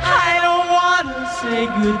there. I don't want to say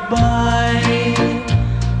goodbye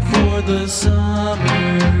for the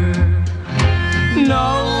summer,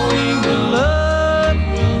 knowing the love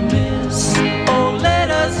we'll miss. Oh,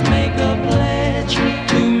 let us make a pledge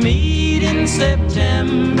to meet in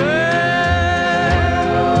September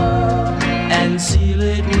and seal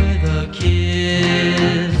it with a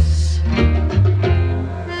kiss.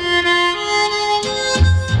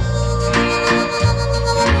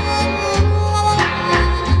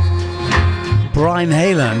 Brian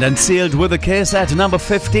Hayland and Sealed with a Kiss at number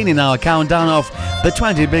 15 in our countdown of the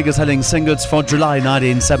 20 biggest selling singles for July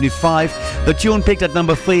 1975. The tune peaked at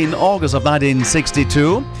number 3 in August of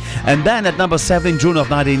 1962, and then at number 7 in June of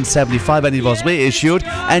 1975 when it was reissued,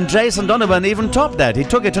 and Jason Donovan even topped that. He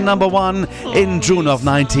took it to number 1 in June of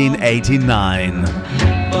 1989.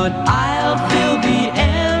 But I'll fill the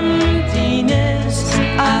emptiness,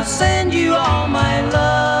 I'll send you all my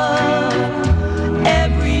love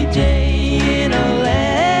every day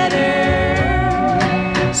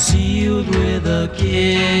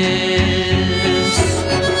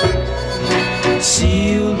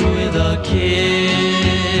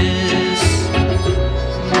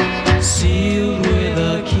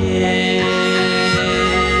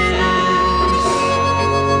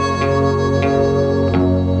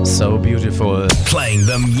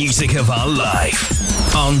music of our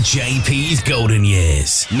life on JP's Golden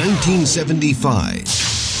Years.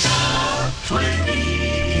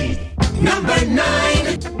 1975. Number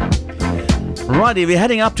 9. Righty, we're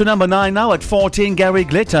heading up to number 9 now. At 14, Gary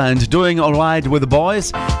Glitter and Doing Alright with the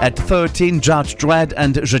Boys. At 13, Judge Dredd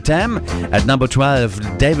and Je T'aime. At number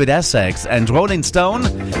 12, David Essex and Rolling Stone.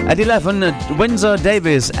 At 11, Windsor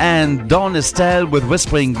Davis and Dawn Estelle with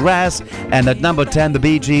Whispering Grass. And at number 10, the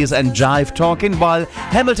Bee Gees and Jive Talking, while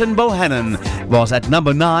Hamilton Bohannon was at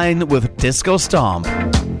number 9 with Disco Stomp.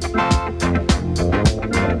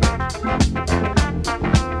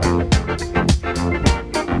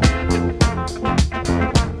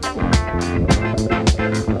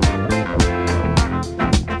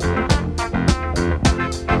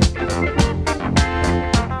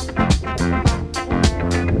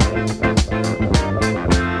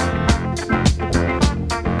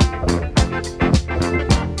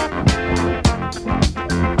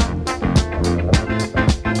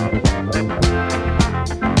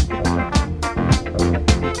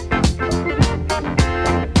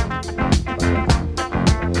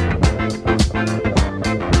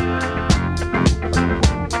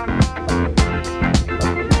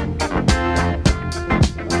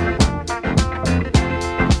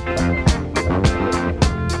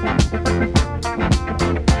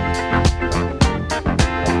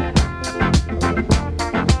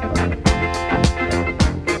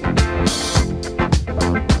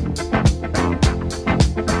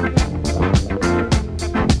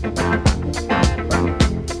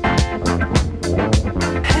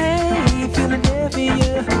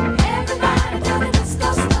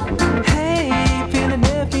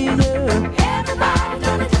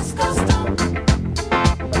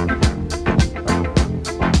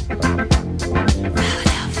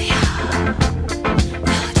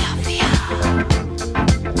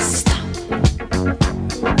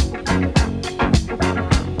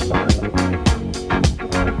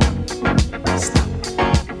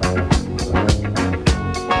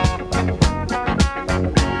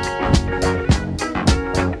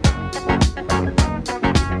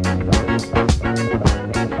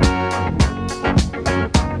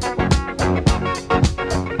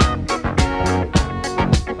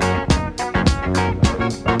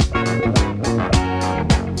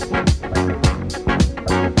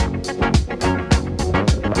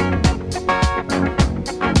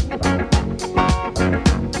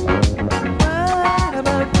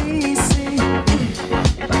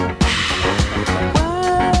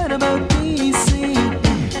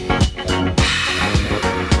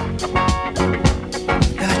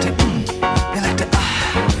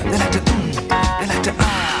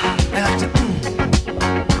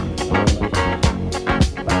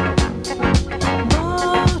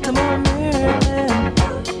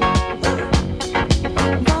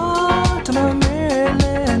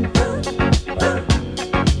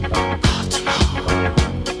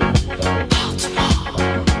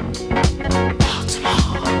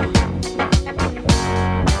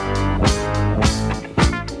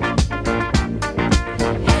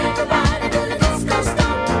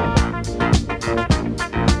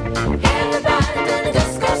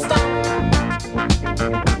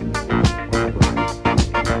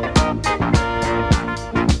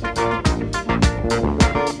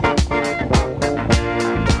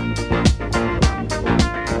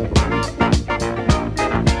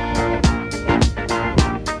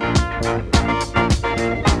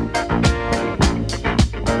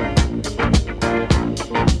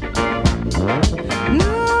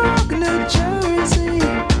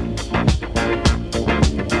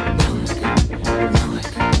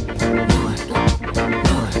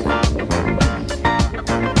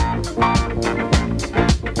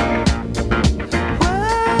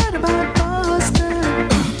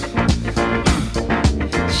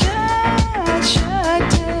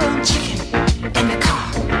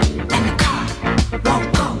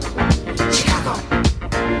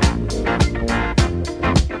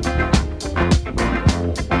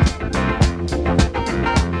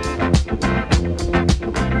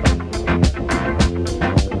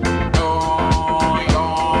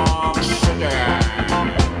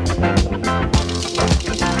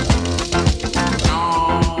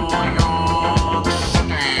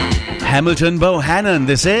 Hamilton Bohannon,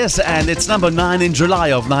 this is, and it's number 9 in July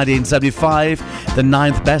of 1975, the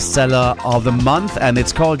 9th bestseller of the month, and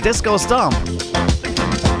it's called Disco Stomp.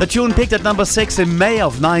 The tune peaked at number 6 in May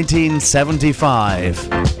of 1975.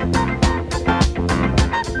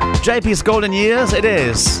 JP's Golden Years, it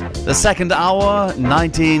is the second hour,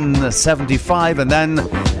 1975, and then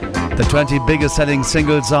the 20 biggest selling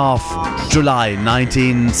singles of July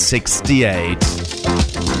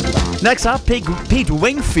 1968. Next up, Pete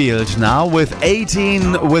Wingfield now with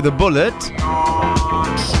 18 with a Bullet.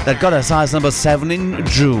 That got a size number 7 in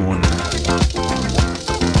June.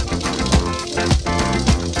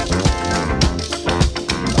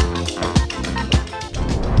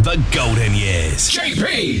 The Golden Years.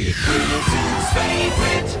 JP!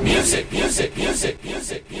 Favorite music.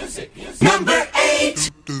 Number 8.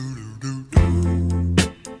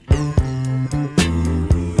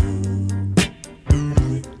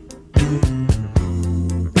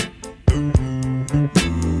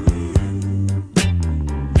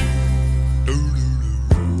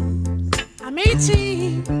 I'm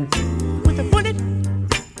 18 with a bullet.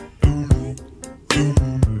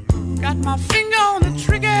 Got my finger on the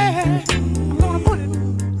trigger. I'm gonna pull it.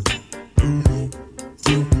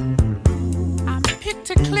 I'm picked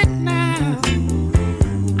to click now.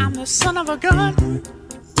 I'm the son of a gun.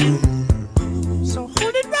 So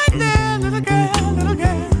hold it right there, little girl, little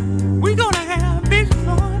girl. We gonna have big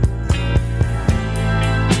fun.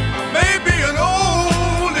 I may be an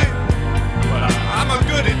oldie, but I'm a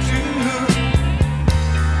goodie too.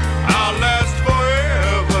 I'll last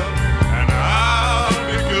forever, and I'll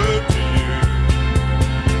be good to you.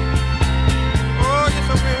 Oh, yes,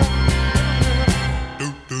 I will.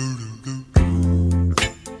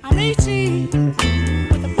 I'm 18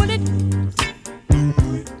 with a bullet.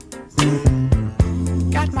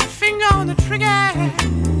 Got my finger on the trigger.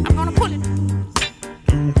 I'm gonna pull it.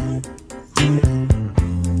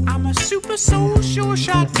 I'm a super soul sure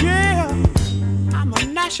shot, yeah. I'm a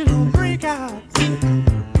national breakout.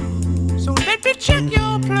 So let me check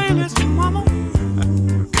your playlist, mama.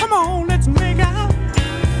 Come on, let's make out.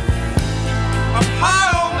 I'm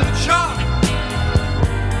high on the chart,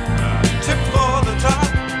 tip for the top.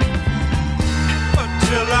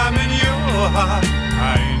 Until I'm in your heart, I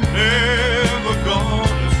ain't never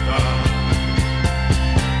gonna stop.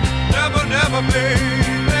 Never, never, baby.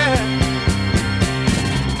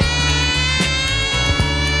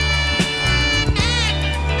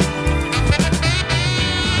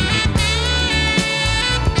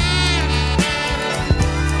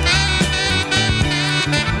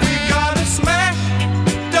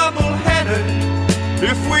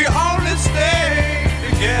 If we only stay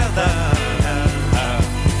together,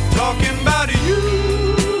 talking about you,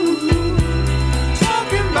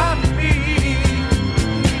 talking about me.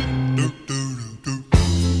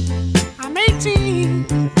 I'm 18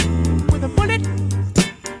 with a bullet.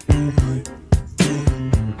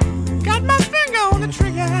 Got my finger on the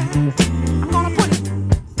trigger. I'm gonna put it.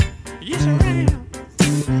 Yes, I am.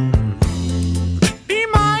 Be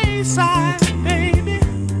my side, baby.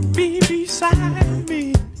 Be beside.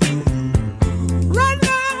 Right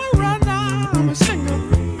now, I'm a single,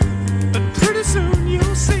 but pretty soon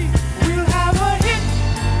you'll see we'll have a hit.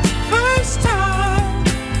 First time,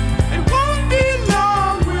 it won't be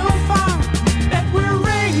long, we'll find that we're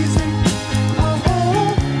raising a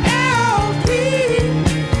whole LP.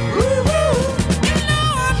 Woo-hoo. You know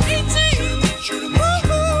I'm 18,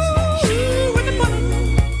 woo-hoo, with the bullet.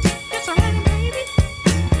 Yes, I am, baby.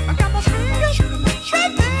 I got my finger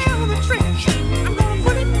right there on the trigger. I'm gonna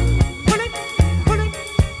put it.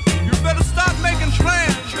 Better stop making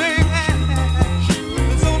plans, baby.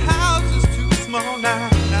 This old house is too small now.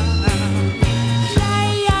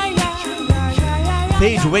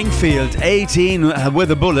 Pete Wingfield, 18 with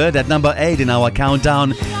a Bullet at number 8 in our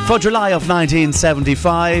countdown for July of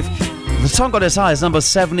 1975. The song got as high as number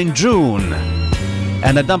 7 in June.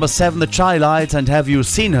 And at number 7, The Chi-Lites and Have You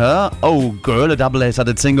Seen Her? Oh Girl, a double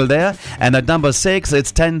A-sided single there. And at number 6,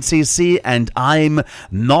 it's 10cc and I'm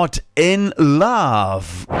Not in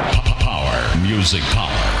Love. Power. Music Power.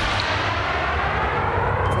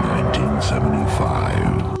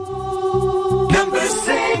 1975. Number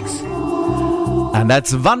 6. And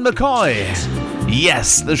that's Van McCoy.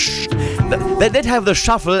 Yes, they did have the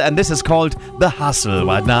shuffle, and this is called The Hustle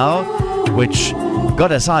right now, which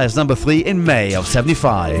got as high as number 3 in May of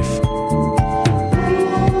 75.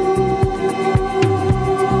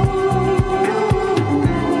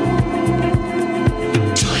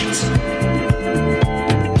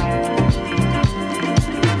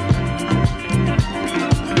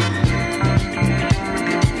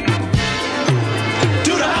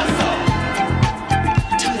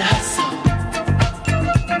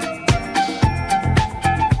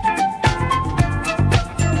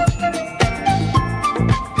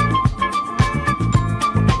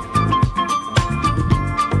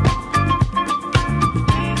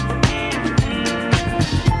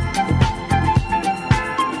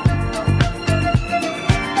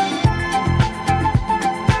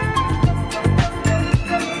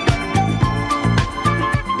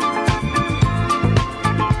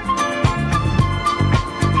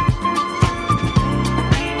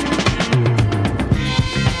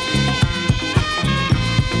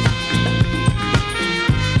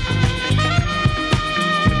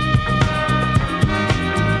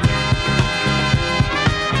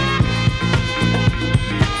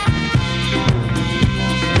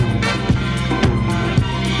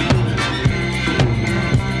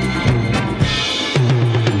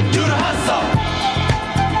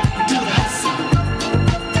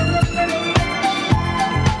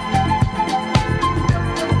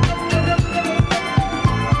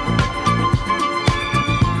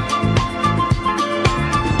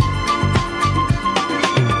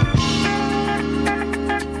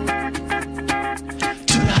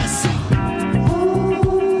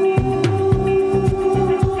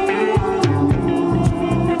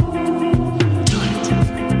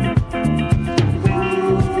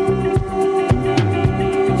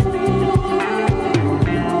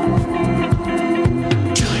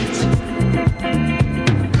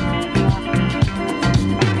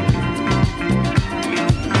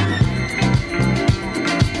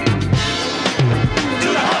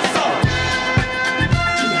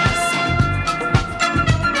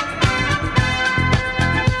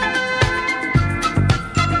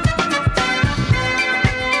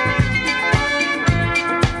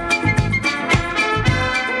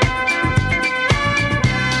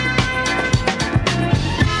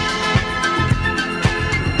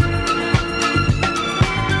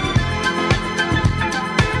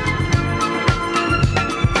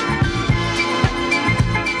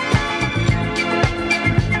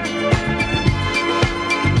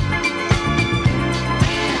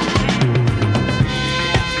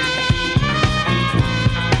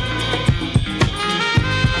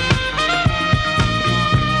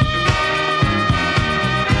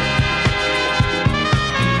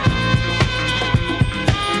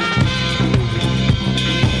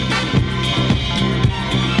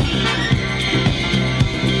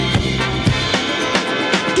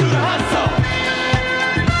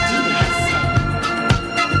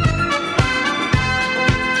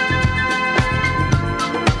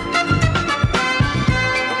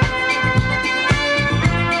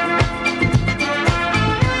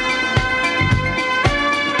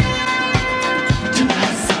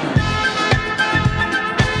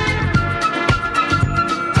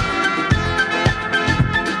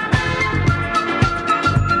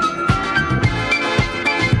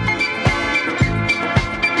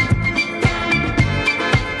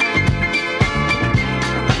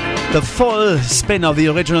 The full spin of the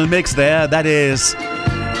original mix there, that is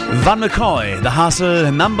Van McCoy, The Hustle,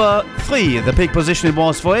 number 3. The peak position it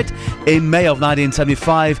was for it in May of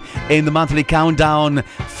 1975 in the monthly countdown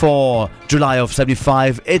for July of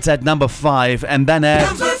 75. It's at number 5, and then at...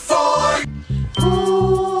 Number 4!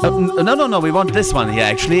 No, we want this one here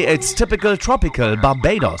actually. It's Typical Tropical,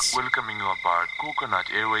 Barbados. Welcoming you aboard Coconut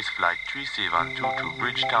Airways Flight 3722 to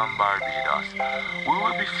Bridgetown, Barbados. We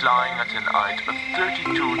will be flying at an height of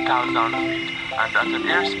 32,000 feet and at an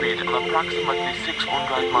airspeed of approximately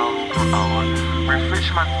 600 miles per hour.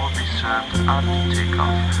 Refreshment will be served after takeoff.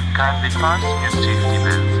 Kindly fasten your safety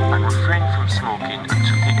belts and refrain from smoking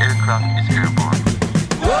until the aircraft is airborne.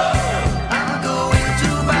 Whoa! I'm going to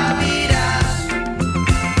Barbados.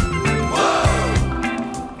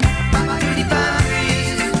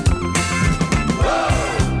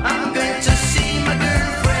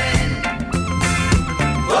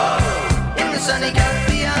 Sunny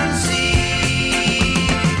Caribbean Sea.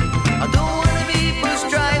 I don't wanna be bus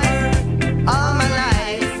driver all my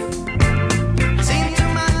life. Seen too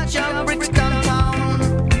much of Brixton town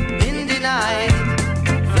in the night.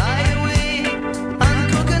 Fly away on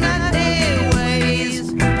Coconut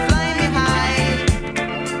Airways. Fly me high,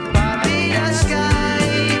 Barbados sky.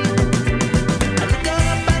 I look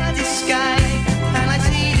up at the sky and I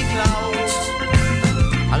see the clouds.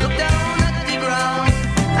 I look down at the ground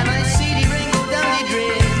and I see the rain.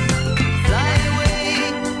 Fly away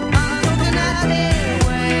on Coconut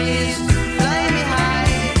Airways. Fly me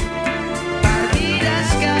high, Barbados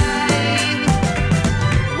sky.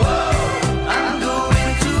 Whoa, I'm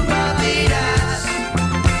going to Barbados.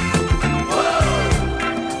 Whoa,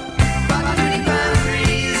 back to the palm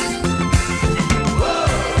trees.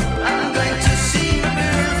 Whoa, I'm going to see my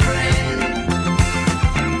girlfriend.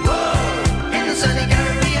 Whoa, in the sunny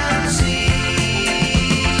Caribbean Sea.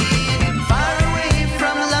 Far away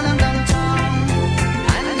from London town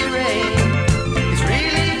and the rain. It's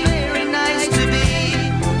really very nice to be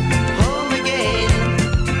home again.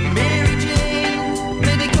 Mary Jane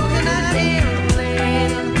made the coconut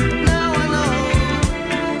airplane. Now I know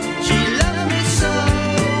she loved me so.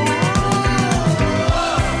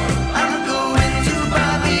 I'm going to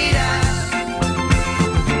Barbados.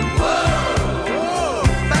 Whoa,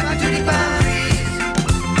 back to the palm trees.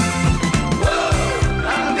 Whoa,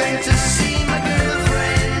 I'm going to see my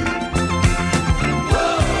girlfriend.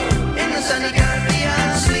 Whoa, in the sunny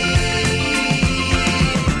Caribbean Sea.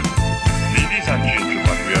 Ladies and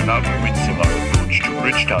gentlemen, we are now with summer approach to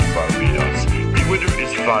Bridgetown, Barbados. The weather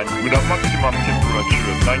is fine with a maximum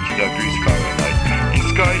temperature of 90 degrees Fahrenheit. The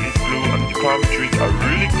sky is blue and the palm trees are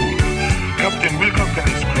really cool. Captain Wilcox and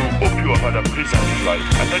his crew hope you have had a pleasant flight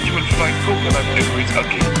and that you will find Coconut Airways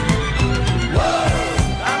again.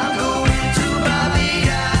 I'm going to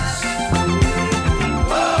Barbados.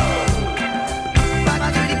 Whoa, back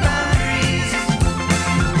to the palm trees.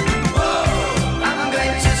 Whoa, I'm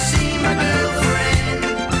going to see my girlfriend.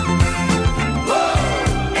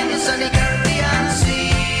 Whoa, in the sunny Caribbean Sea.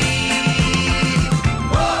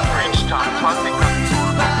 Whoa, Bridgetown Traffic Control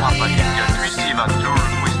by Papa India 372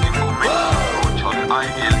 requesting community approach on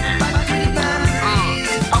ILS.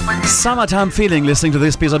 Summertime feeling listening to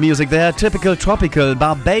this piece of music there. Typical Tropical,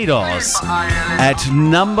 Barbados. At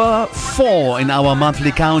number 4 in our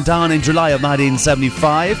monthly countdown in July of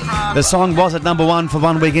 1975. The song was at number 1 for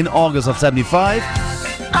 1 week in August of 75.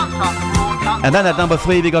 And then at number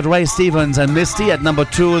 3 we got Ray Stevens and Misty. At number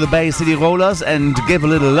 2 the Bay City Rollers and Give a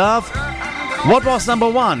Little Love. What was number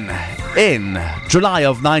 1 in July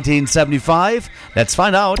of 1975? Let's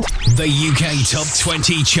find out. The UK Top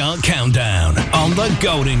 20 Chart Countdown on the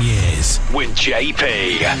Golden Years with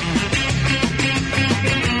JP.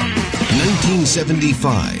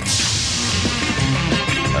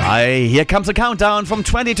 1975. Here comes a countdown from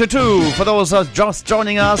 20 to 2 for those who are just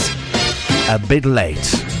joining us a bit late.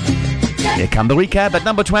 Here come the recap. At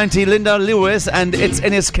number 20, Linda Lewis and It's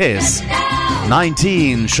in His Kiss.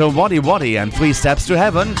 19, Shawadi Wadi and 3 Steps to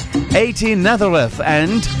Heaven. 18, Nazareth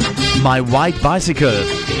and My White Bicycle.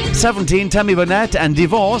 17, Tammy Burnett and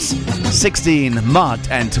Divorce. 16, Mud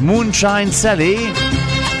and Moonshine Sally.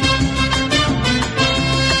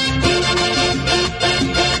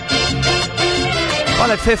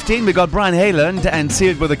 Well, at 15, we got Brian Hayland and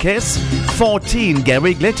Sealed with a Kiss. 14,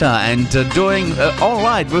 Gary Glitter and Doing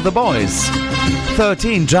Alright with the Boys.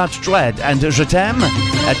 13, Judge Dredd and Je T'aime.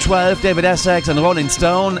 At 12, David Essex and Rolling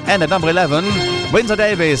Stone. And at number 11, Windsor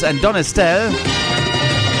Davis and Don Estelle.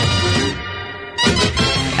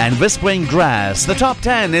 And Whispering Grass. The top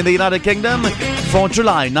 10 in the United Kingdom for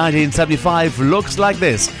July 1975 looks like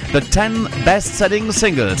this. The 10 best-selling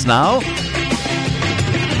singles now.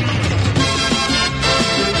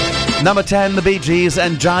 Number 10, the Bee Gees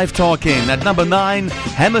and Jive Talking. At number 9,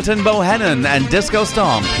 Hamilton Bohannon and Disco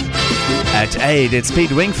Stomp. At 8, it's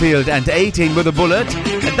Pete Wingfield and 18 with a Bullet.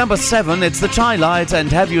 At number 7, it's the Chi-Lites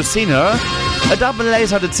and Have You Seen Her? A double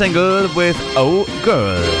A-sided single with Oh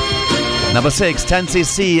Girl. Number 6,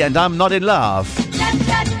 10cc and I'm Not in Love.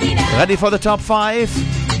 Ready for the top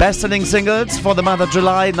 5? Best-selling singles for the month of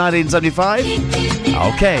July 1975?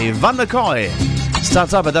 Okay, Van der Koy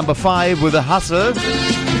starts up at number 5 with A Hustle.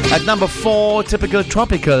 At number 4, Typical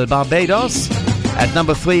Tropical, Barbados. At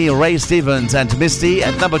number 3, Ray Stevens and Misty.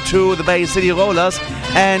 At number 2, the Bay City Rollers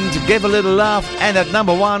and Give a Little Love. And at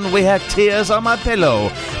number 1, we had Tears on My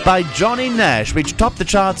Pillow by Johnny Nash, which topped the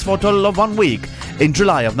charts for a total of 1 week. In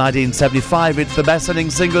July of 1975, it's the best-selling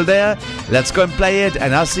single there. Let's go and play it,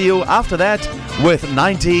 and I'll see you after that with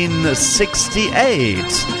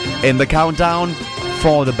 1968 in the countdown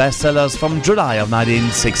for the bestsellers from July of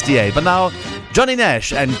 1968. But now, Johnny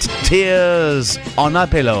Nash and Tears on My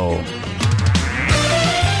Pillow.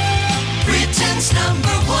 Britain's number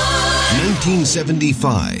 1.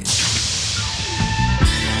 1975.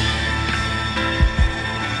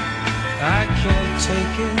 I can't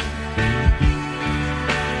take it.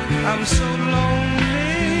 I'm so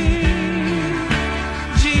lonely.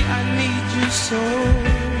 Gee, I need you so.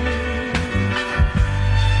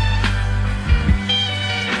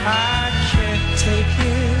 I can't take it.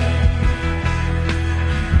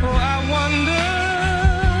 Oh, I wonder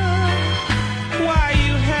why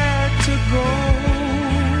you had to go.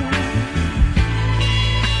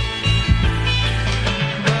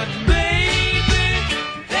 But baby,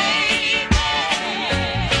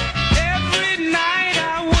 every night I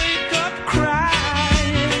wake up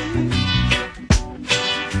crying.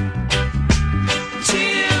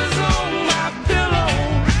 Tears on my pillow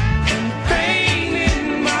and pain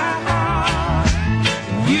in my heart.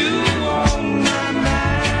 You on my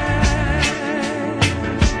mind.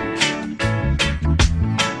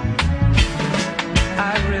 I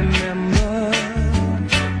remember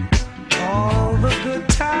all the good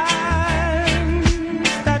times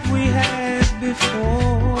that we had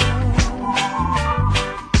before.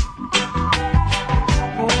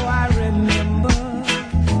 Oh, I remember,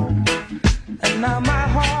 and now my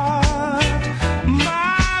heart,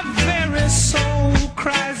 my very soul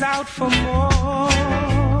cries out for more.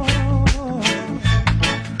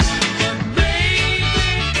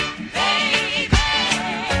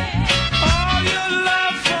 All your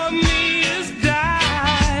love for me is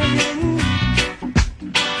dying.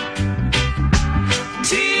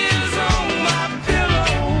 Tears on my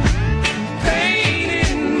pillow, pain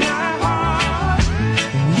in my heart,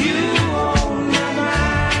 you on my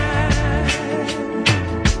mind.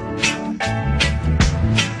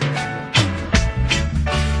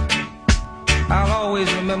 I'll always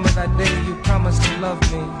remember that day you promised to love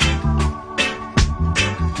me.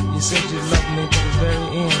 You said you'd love me to the very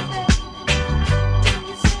end.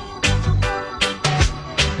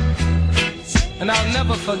 And I'll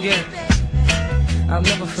never forget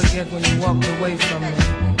when you walked away from me.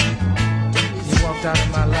 You walked out of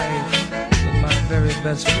my life with my very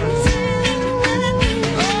best friend.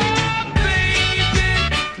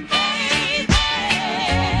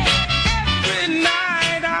 Every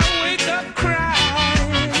night I wake up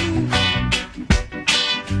crying.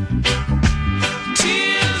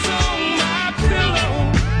 Tears on my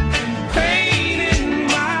pillow, pain in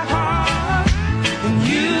my heart, and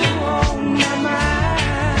you on my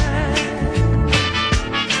mind.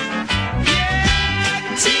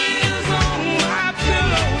 Yeah, tears on my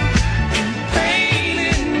pillow, pain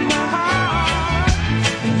in my heart,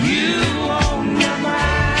 and you on my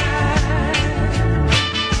mind.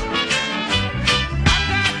 I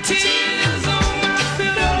got tears on my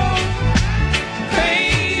pillow,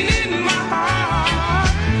 pain in my heart,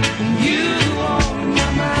 and you on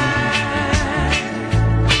my mind.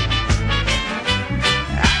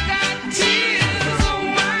 I got tears on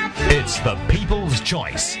my pillow. It's the People's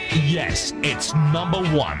Choice. Yes, it's number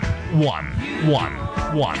 1. 1.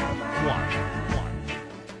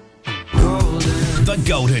 The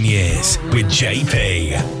Golden Years with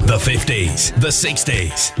JP. The 50s, the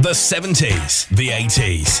 60s, the 70s, the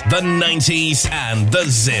 80s, the 90s, and the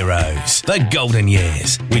zeros. The Golden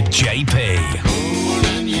Years with JP.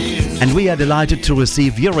 And we are delighted to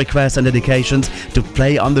receive your requests and dedications to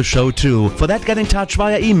play on the show too. For that, get in touch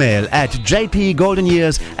via email at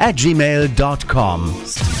jpgoldenyears@gmail.com.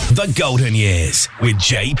 The Golden Years with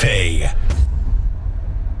JP.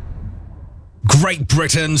 Great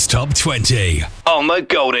Britain's Top 20 on The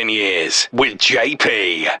Golden Years with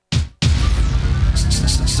JP.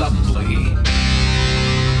 Suddenly,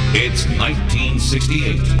 it's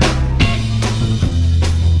 1968.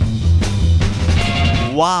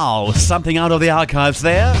 Wow, something out of the archives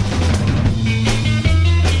there.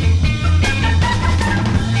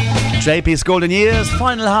 JP's Golden Years,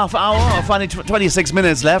 final half hour, final 26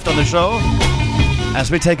 minutes left on the show as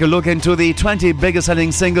we take a look into the 20 biggest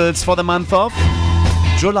selling singles for the month of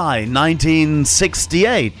July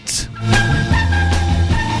 1968.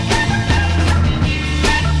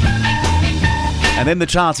 And in the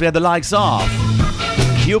charts we had the likes of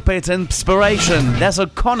Cupid's Inspiration, Les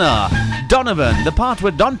O'Connor, Donovan, The Part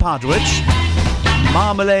with Don Partridge,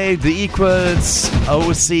 Marmalade, The Equals,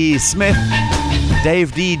 O.C. Smith,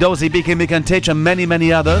 Dave D, Dozy, Beaky, Mick and Titch, and many,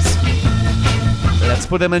 many others. Let's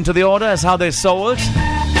put them into the order as how they sold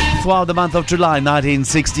throughout the month of July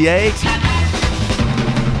 1968.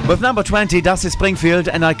 With number 20, Dusty Springfield,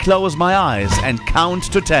 and I Close My Eyes and Count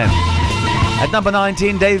to 10. At number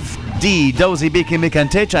 19, Dave D, Dozy, Beaky, Mick and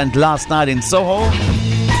Titch, and Last Night in Soho.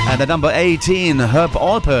 And at number 18, Herb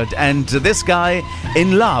Alpert and This Guy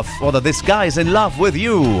in Love, or This Guy's in Love with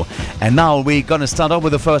You. And now we're gonna start off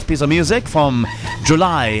with the first piece of music from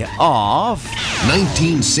July of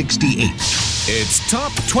 1968. It's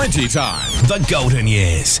Top 20 time. The Golden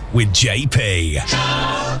Years with JP.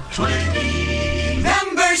 Top 20.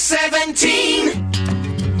 Number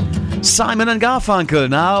 17. Simon and Garfunkel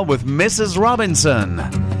now with Mrs. Robinson,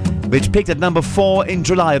 which peaked at number 4 in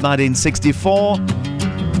July of 1964.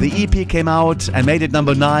 The EP came out and made it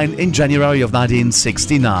number 9 in January of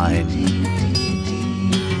 1969.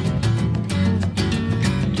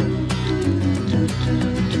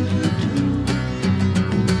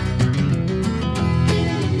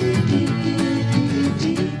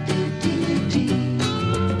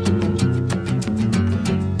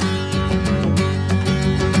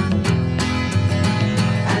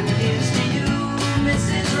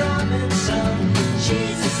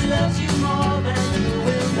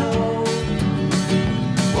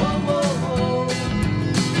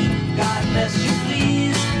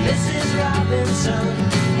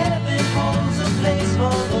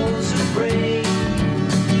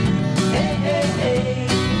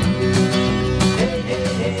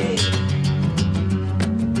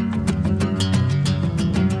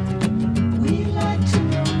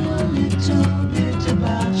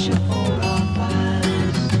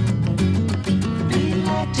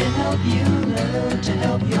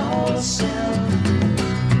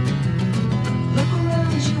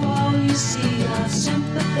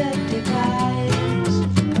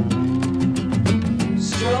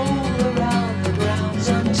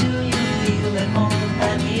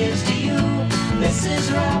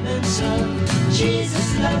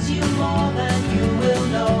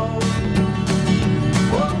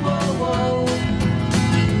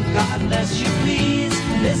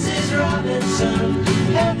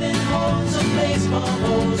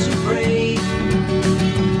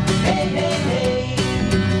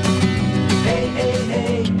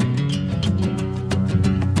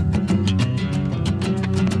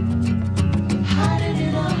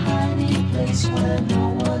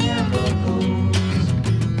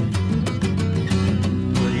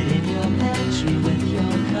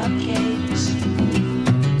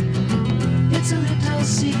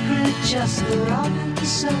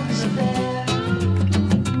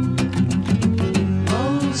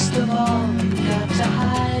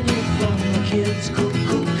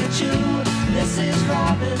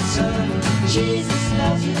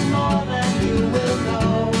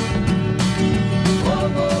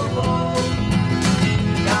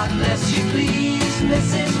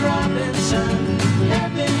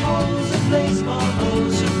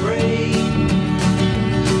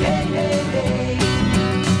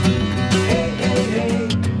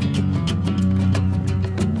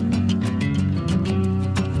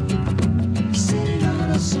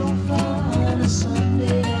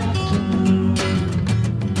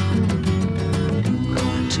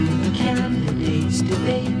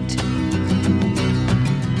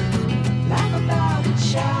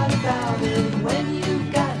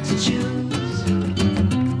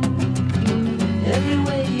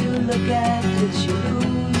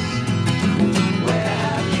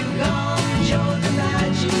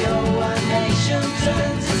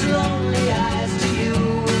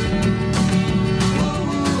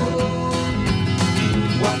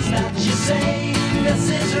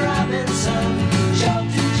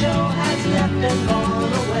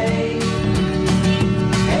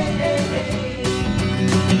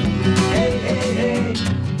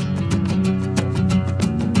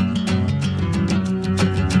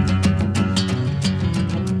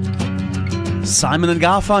 Simon and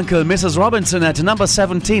Garfunkel, Mrs. Robinson at number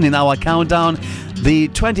 17 in our countdown The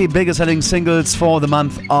 20 biggest selling singles for the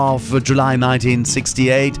month of July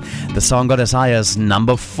 1968. The song got as high as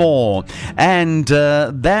number 4. And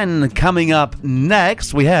then coming up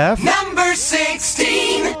next, we have Number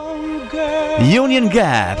 16. Union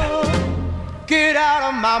Gap. Get out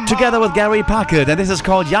of my mind. Together with Gary Packard, and this is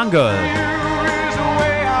called Young Girl.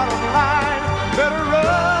 Better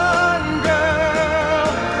run, girl.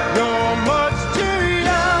 You're much too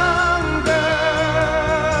young, girl.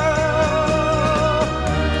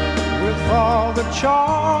 With all the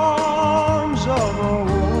charms of a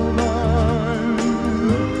woman,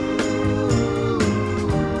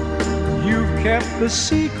 you've kept the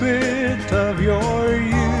secret of your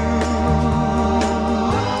youth.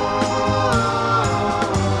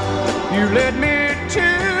 You led me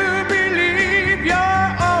to believe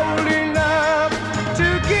you're old enough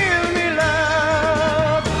to give me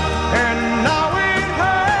love, and now it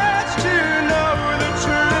hurts to know the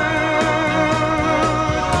truth.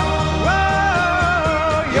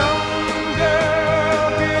 Whoa, young girl,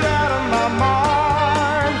 get out of my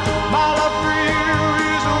mind. My love for you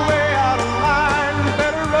is way out of line.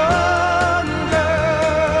 Better run,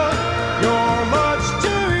 girl. You're much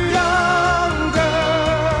too young,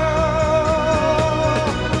 girl.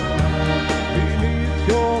 Beneath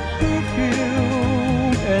your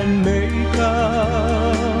perfume and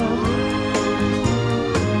makeup,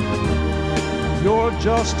 you're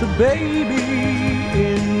just a baby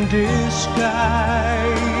in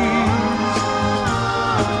disguise.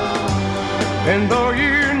 And though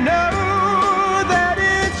you know that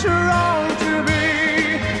it's wrong to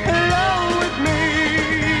be alone with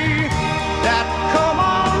me, that come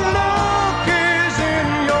on look is in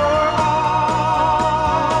your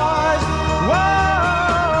eyes.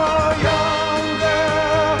 Whoa, young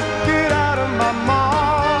girl, get out of my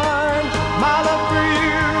mind. My love for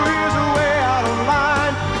you is way out of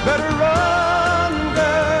line. Better run,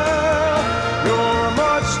 girl. You're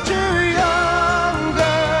much too young,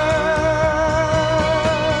 girl.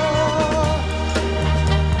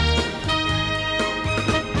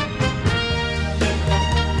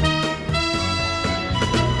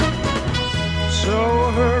 So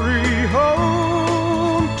hurry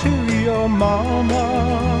home to your mama.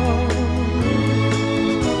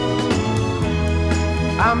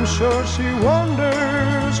 I'm sure she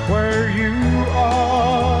wonders where you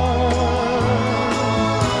are.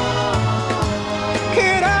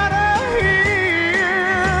 Get out of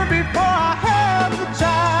here before I have the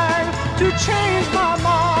time to change my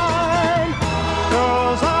mind,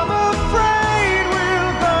 'cause I'm afraid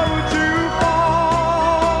we'll go too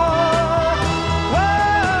far.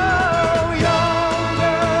 Whoa, young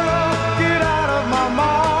girl, get out of my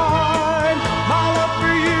mind. My love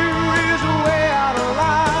for you is way out of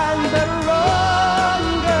line. Better run,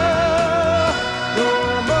 girl.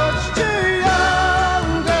 You're much too young,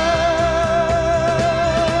 girl.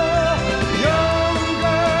 Young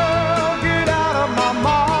girl, get out of my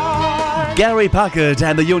mind. Gary Packard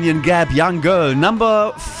and the Union Gap, Young Girl,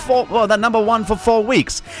 number 4, well, the number 1 for 4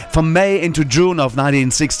 weeks, from May into June of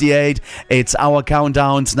 1968. It's our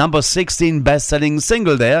countdown's number 16 best-selling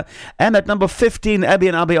single there, and at number 15, Abby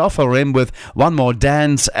and Abby Offerim with One More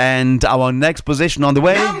Dance, and our next position on the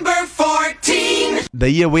way, Number 14. the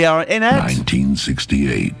year we are in at,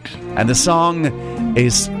 1968. and the song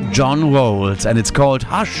is John Rowles, and it's called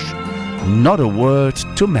Hush, Not a Word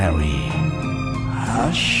to Mary.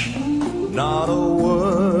 Hush, not a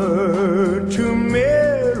word to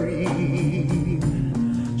Mary.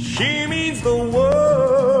 She means the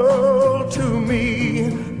world to me.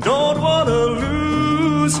 Don't want to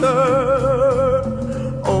lose her.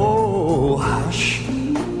 Oh, hush,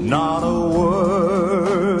 not a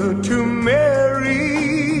word to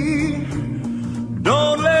Mary.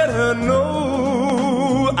 Don't let her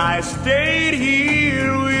know I stayed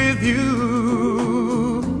here with you.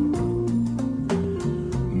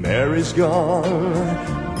 Mary's gone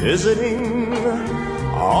visiting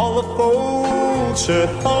all the folks at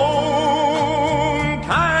home.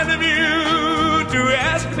 Kind of you to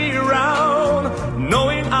ask me around,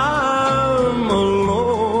 knowing I'm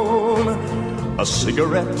alone. A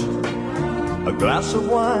cigarette, a glass of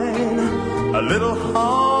wine, a little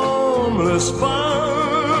harmless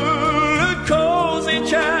fun, a cozy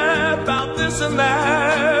chat about this and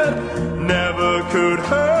that never could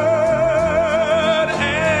hurt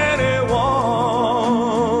anyone.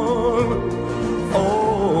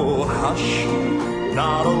 Oh, hush,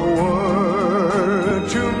 not a word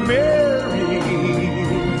to Mary.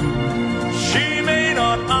 She may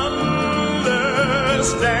not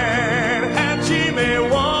understand, and she may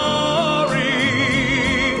worry.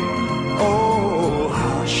 Oh,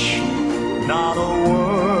 hush, not a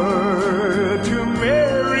word to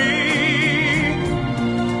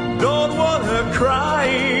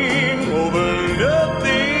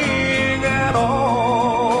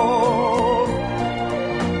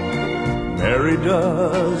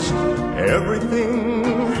was everything,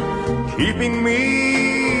 keeping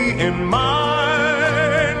me in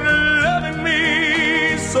mind, loving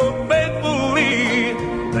me so faithfully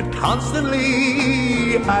that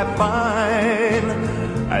constantly I find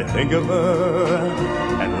I think of her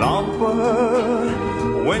and long for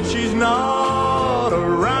her when she's not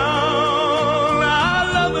around.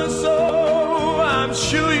 I love her so, I'm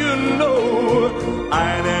sure you know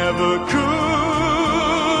I never could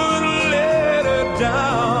let her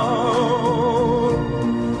down.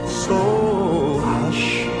 So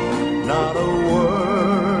hush, not a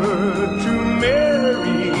word to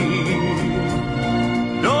Mary.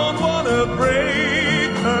 Don't wanna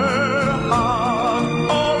break her heart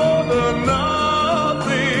all over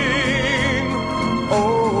nothing.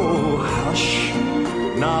 Oh, hush,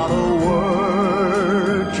 not a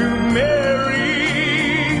word to Mary.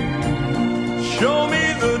 Show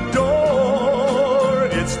me the door,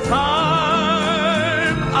 it's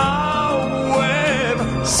time I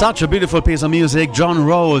went. Such a beautiful piece of music. John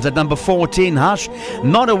Rolls at number 14, Hush,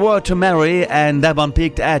 Not a Word to Mary, and that one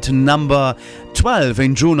peaked at number 12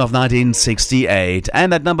 in June of 1968.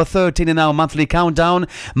 And at number 13 in our monthly countdown,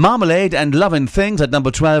 Marmalade and Lovin' Things. At number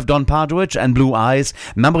 12, Don Partridge and Blue Eyes.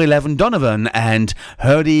 Number 11, Donovan and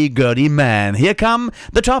Hurdy-Gurdy Man. Here come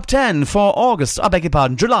the top 10 for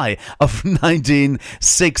July of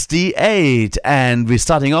 1968. And we're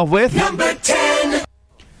starting off with number 10.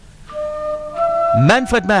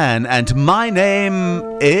 Manfred Mann and My Name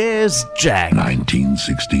is Jack.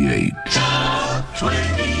 1968.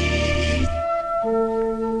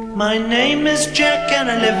 My name is Jack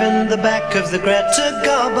and I live in the back of the Greta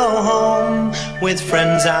Garbo home. With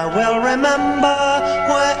friends I will remember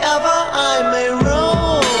wherever I may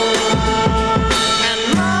roam. And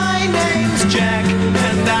my name's Jack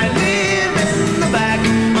and I live in the back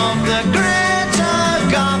of the Greta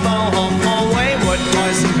Garbo home for wayward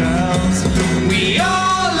boys and girls. We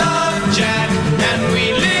all love Jack and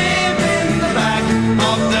we live in the back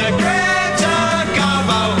of the Greta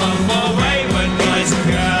Garbo home for wayward boys and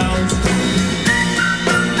girls.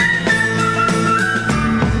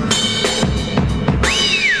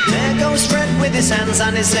 There goes Fred with his hands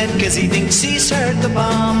on his head cause he thinks he's heard the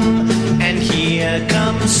bomb. And here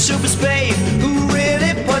comes Super Spade who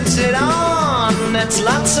really puts it on. It's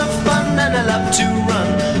lots of fun and I love to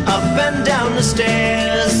run up and down the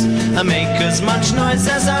stairs. I make as much noise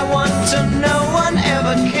as I want to, no one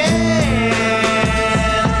ever cares.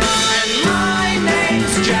 And my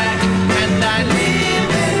name's Jack and I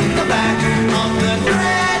live in the back of the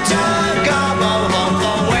Greta Garbo home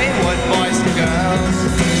for wayward boys and girls.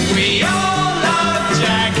 We all love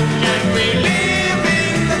Jack and we live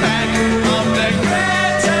in the back of the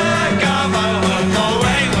Greta Garbo home for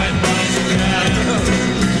wayward boys and girls.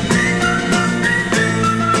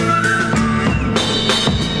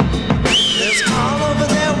 There's Carl over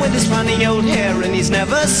there with his funny old hair and he's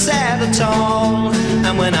never sad at all.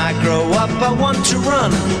 And when I grow up I want to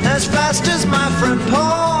run as fast as my friend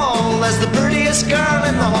Paul. As the prettiest girl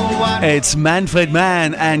in the whole wide world. It's Manfred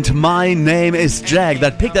Mann and My Name is Jack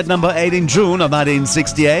that peaked at number 8 in June of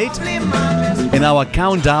 1968. In our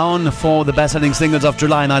countdown for the best-selling singles of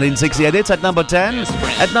July 1968, it's at number 10.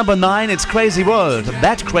 At number 9, it's Crazy World,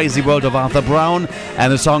 That Crazy World of Arthur Brown,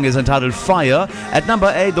 and the song is entitled Fire. At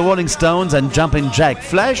number 8, the Rolling Stones and Jumpin' Jack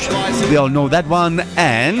Flash. We all know that one.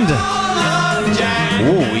 And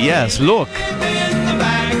oh yes, look.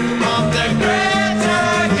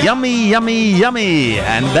 Yummy, yummy, yummy.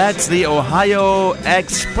 And that's the Ohio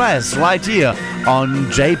Express right here on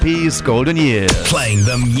JP's Golden Years. Playing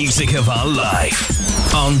the music of our life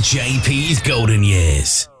on JP's Golden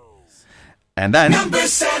Years. And then Number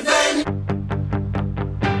 7.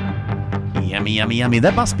 Yummy, yummy, yummy.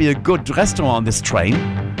 That must be a good restaurant on this train.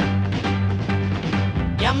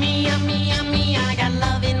 Yummy, yummy, yummy, I got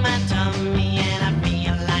love in my tummy and I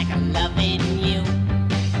feel like I'm loving you.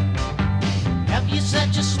 Have you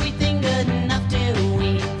such a sweet thing, good enough to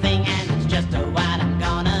eat thing, and it's just what I'm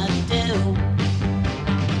gonna do.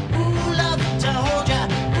 Ooh, love to hold ya,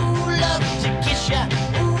 ooh, love to kiss ya,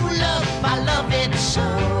 ooh, love, I love it so.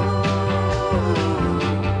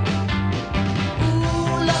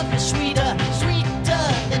 Ooh, love is sweeter, sweeter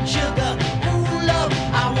than sugar. Ooh, love,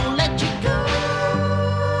 I won't let you go.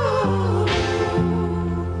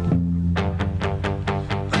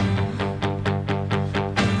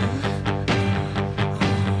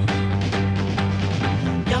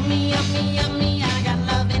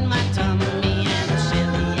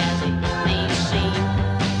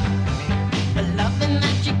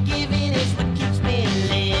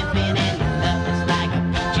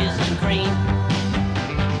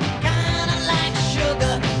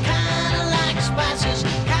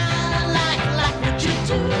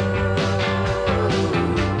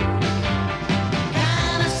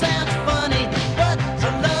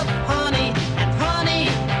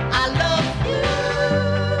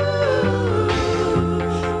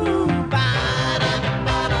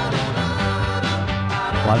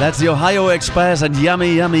 Well, that's the Ohio Express and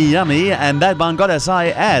Yummy, Yummy, Yummy. And that one got as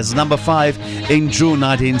high as number 5 in June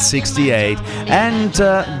 1968. And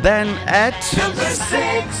then at Number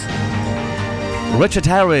 6. Richard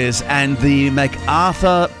Harris and the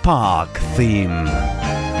MacArthur Park theme.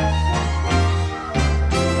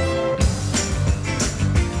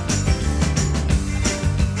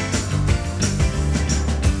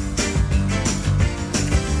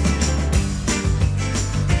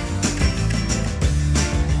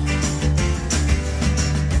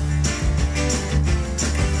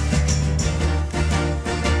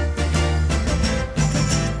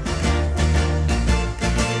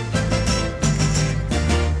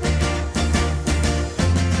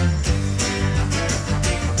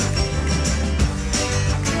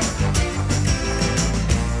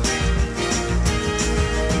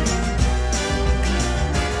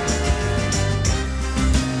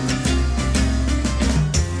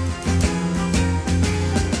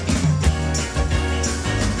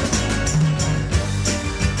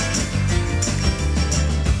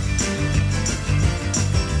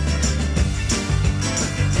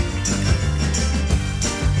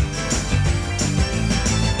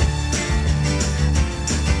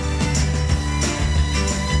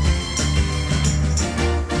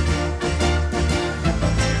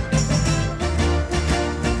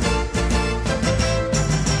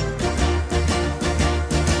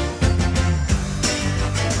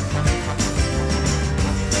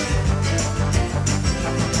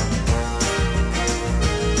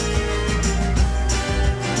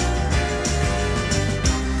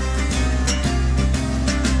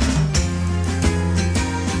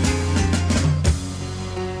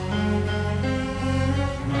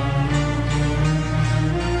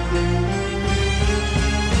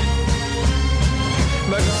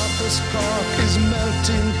 MacArthur's Park is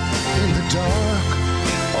melting in the dark.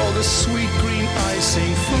 All the sweet green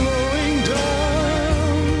icing flowing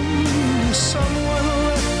down. Someone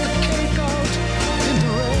left the cake out in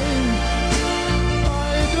the rain. I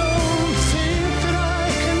don't think that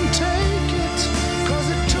I can take it, 'cause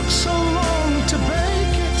it took so long to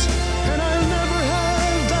bake it, and I never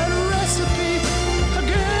had that recipe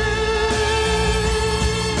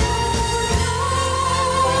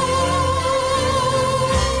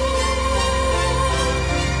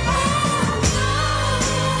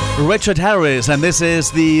Richard Harris, and this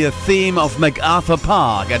is the theme of MacArthur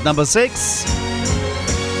Park at number 6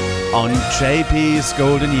 on JP's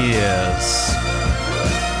Golden Years.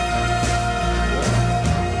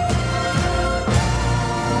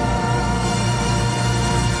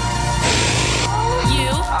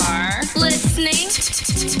 You are listening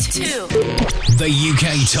to The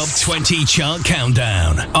UK Top 20 Chart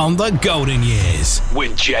Countdown on the Golden Years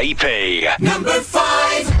with JP. Number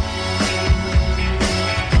 5.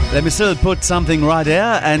 Let me still put something right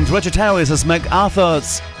there, and Richard Harris's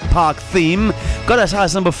MacArthur's Park theme got as high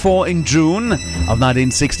as number 4 in June of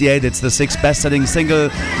 1968. It's the 6th best-selling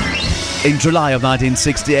single in July of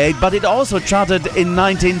 1968, but it also charted in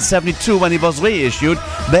 1972 when it was reissued.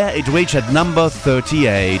 There it reached at number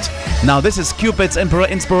 38. Now this is Cupid's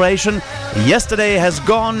Inspiration. Yesterday Has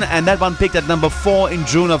Gone, and that one peaked at number 4 in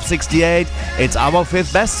June of 68. It's our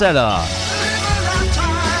 5th bestseller.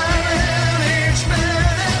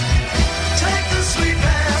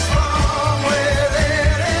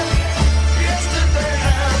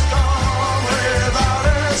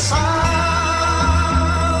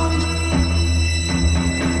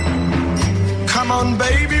 Come on,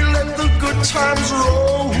 baby, let the good times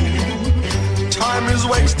roll. Time is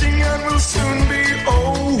wasting and will soon be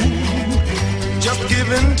old. Just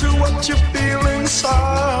give in to what you feel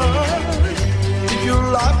inside. Give your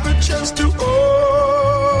life a chance to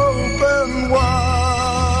open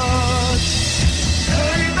wide.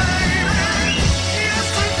 Hey, baby,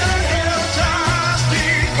 yesterday has just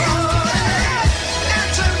begun. And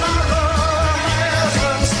tomorrow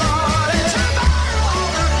hasn't started. All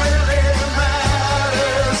that really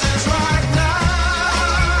matters is right now.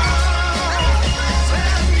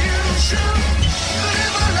 And you should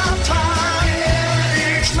live a lifetime in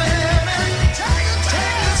each minute. Take the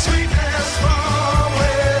sweetness from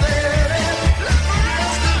within it.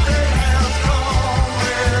 Yesterday has gone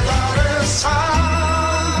without a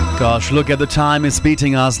sign. Gosh, look at the time, it's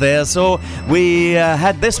beating us there. So we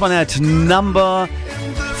had this one at number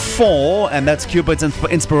 4, and that's Cupid's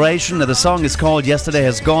Inspiration. The song is called Yesterday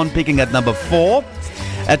Has Gone, peaking at number 4.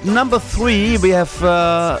 At number 3 we have,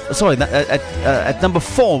 at number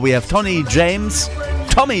 4 we have Tommy James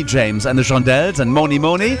and the Shondells and Moni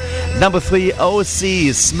Moni. Number 3,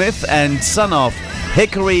 O.C. Smith and Son of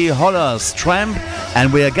Hickory Holler's Tramp.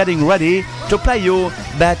 And we are getting ready to play you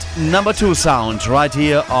that number 2 sound right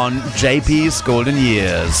here on JP's Golden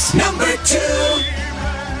Years. Number 2.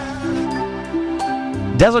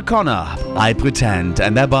 Des O'Connor, I Pretend,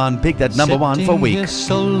 and that one picked at number 1 for a week. Sitting here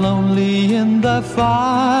so lonely in the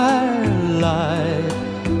firelight,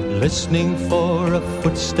 listening for a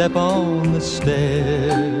footstep on the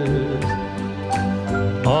stairs.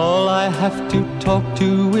 All I have to talk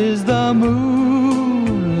to is the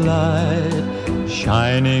moonlight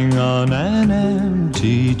shining on an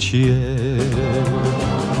empty chair.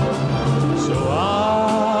 So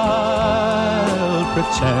I'll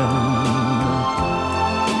pretend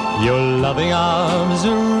your loving arms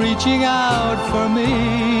are reaching out for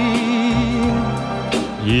me.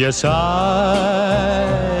 Yes, I'll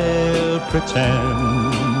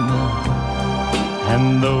pretend.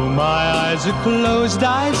 And though my eyes are closed,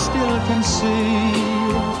 I still can see.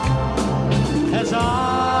 As I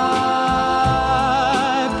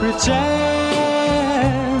pretend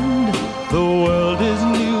the world is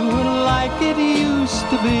new like it used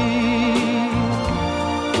to be.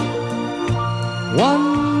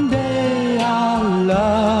 One day our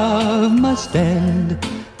love must end.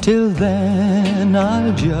 Till then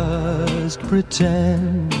I'll just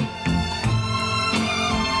pretend.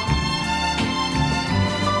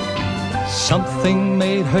 Something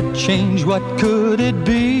made her change, what could it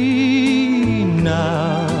be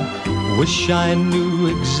now? Wish I knew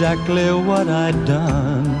exactly what I'd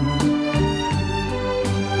done.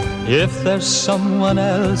 If there's someone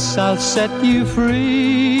else, I'll set you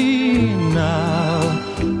free now.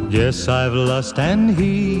 Guess I've lost and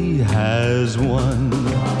he has won.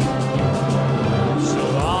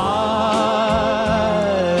 So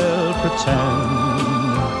I'll pretend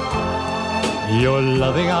your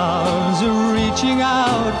loving arms are reaching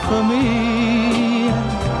out for me.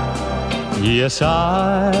 Yes,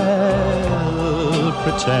 I'll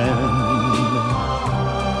pretend.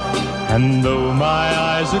 And though my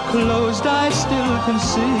eyes are closed, I still can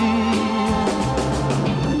see.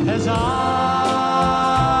 As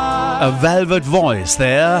A velvet voice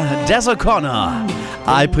there, Des O'Connor.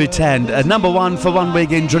 I Pretend, at number 1 for 1 week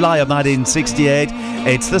in July of 1968.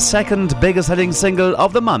 It's the second biggest selling single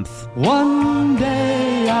of the month. One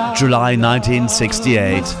day July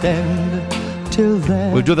 1968. Till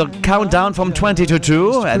then. We'll do the countdown from 20 to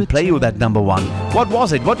 2 and play you that number 1. What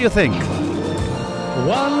was it? What do you think?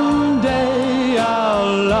 One day our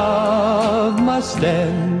love must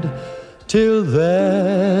end. Till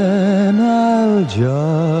then I'll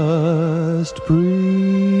just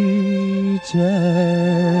pretend.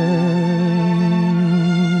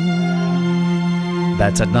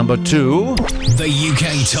 That's at number 2. The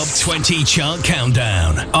UK Top 20 Chart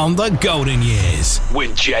Countdown on the Golden Years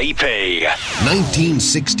with JP.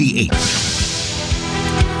 1968.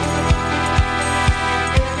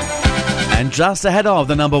 And just ahead of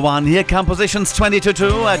the number 1, here come positions 20 to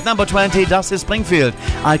 2. At number 20, Dusty Springfield,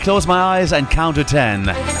 I Close My Eyes and Count to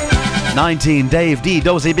 10. 19, Dave D,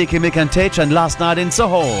 Dozy, Bicky, Mick and Titch and Last Night in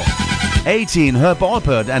Soho. 18, Herb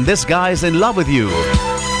Alpert and This Guy's in Love with You.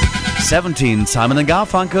 17, Simon and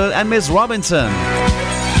Garfunkel and Miss Robinson.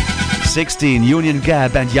 16, Union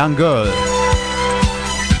Gap and Young Girl.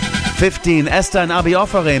 15, Esther and Abi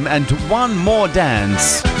Ofarim and One More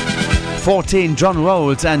Dance. 14, John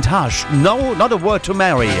Rolls and Hush, No, Not a Word to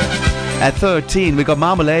Marry. At 13, we got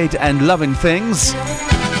Marmalade and Loving Things.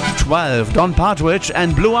 12, Don Partridge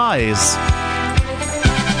and Blue Eyes.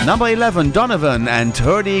 Number 11, Donovan and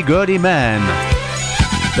Hurdy-Gurdy Man.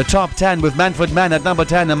 The top 10 with Manfred Mann at number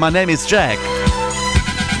 10 and My Name is Jack.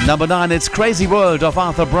 Number 9, it's Crazy World of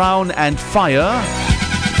Arthur Brown and Fire.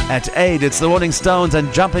 At 8, it's the Rolling Stones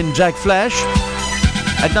and Jumpin' Jack Flash.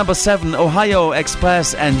 At number 7, Ohio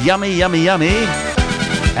Express and Yummy Yummy Yummy.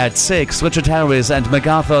 At 6, Richard Harris and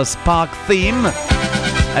MacArthur's Park Theme.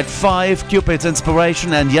 At 5, Cupid's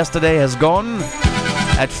Inspiration and Yesterday Has Gone.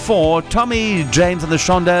 At 4, Tommy James and the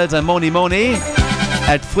Shondells and Moni Moni.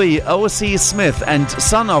 At 3, O.C. Smith and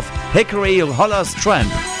Son of Hickory Holler's Tramp.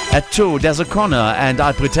 At 2, Des O'Connor and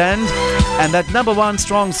I Pretend. And that number 1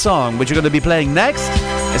 strong song, which you're going to be playing next,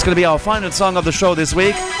 is going to be our final song of the show this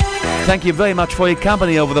week. Thank you very much for your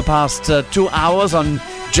company over the past 2 hours on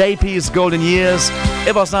JP's Golden Years.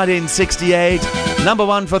 It was 1968. Number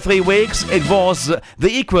 1 for 3 weeks. It was The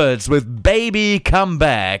Equals with Baby Come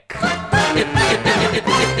Back.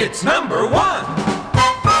 It's number 1.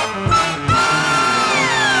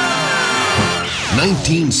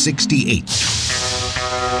 1968.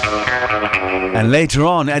 And later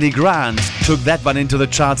on, Eddie Grant took that one into the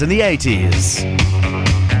charts in the 80s.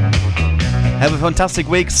 Have a fantastic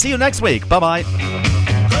week. See you next week. Bye-bye.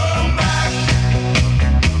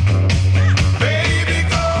 Baby.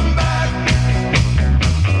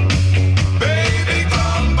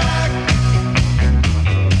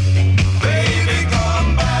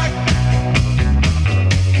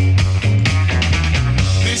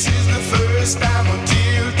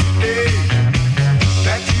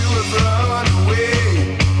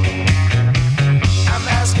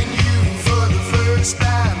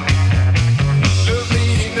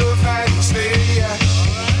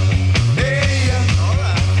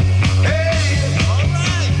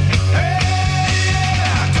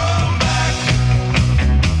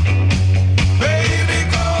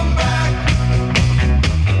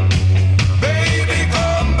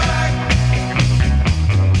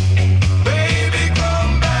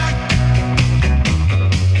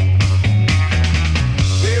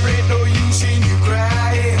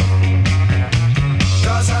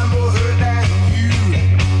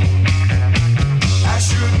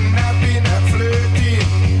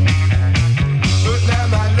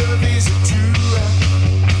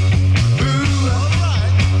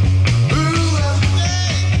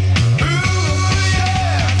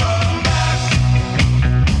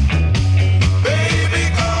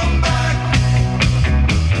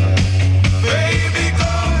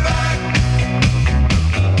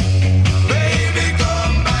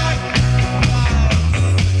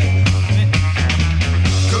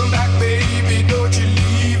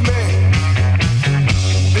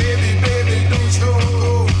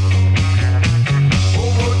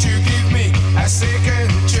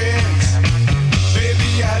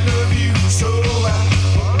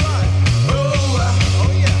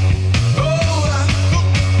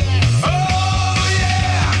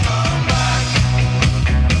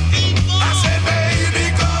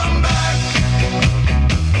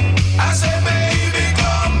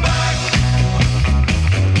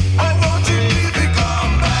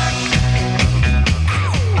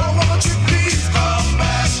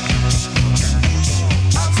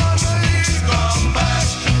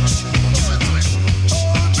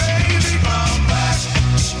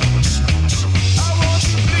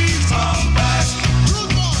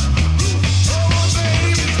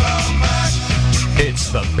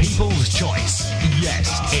 People's Choice. Yes,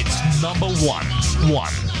 it's number one.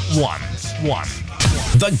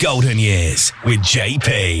 The Golden Years with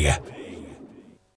JP.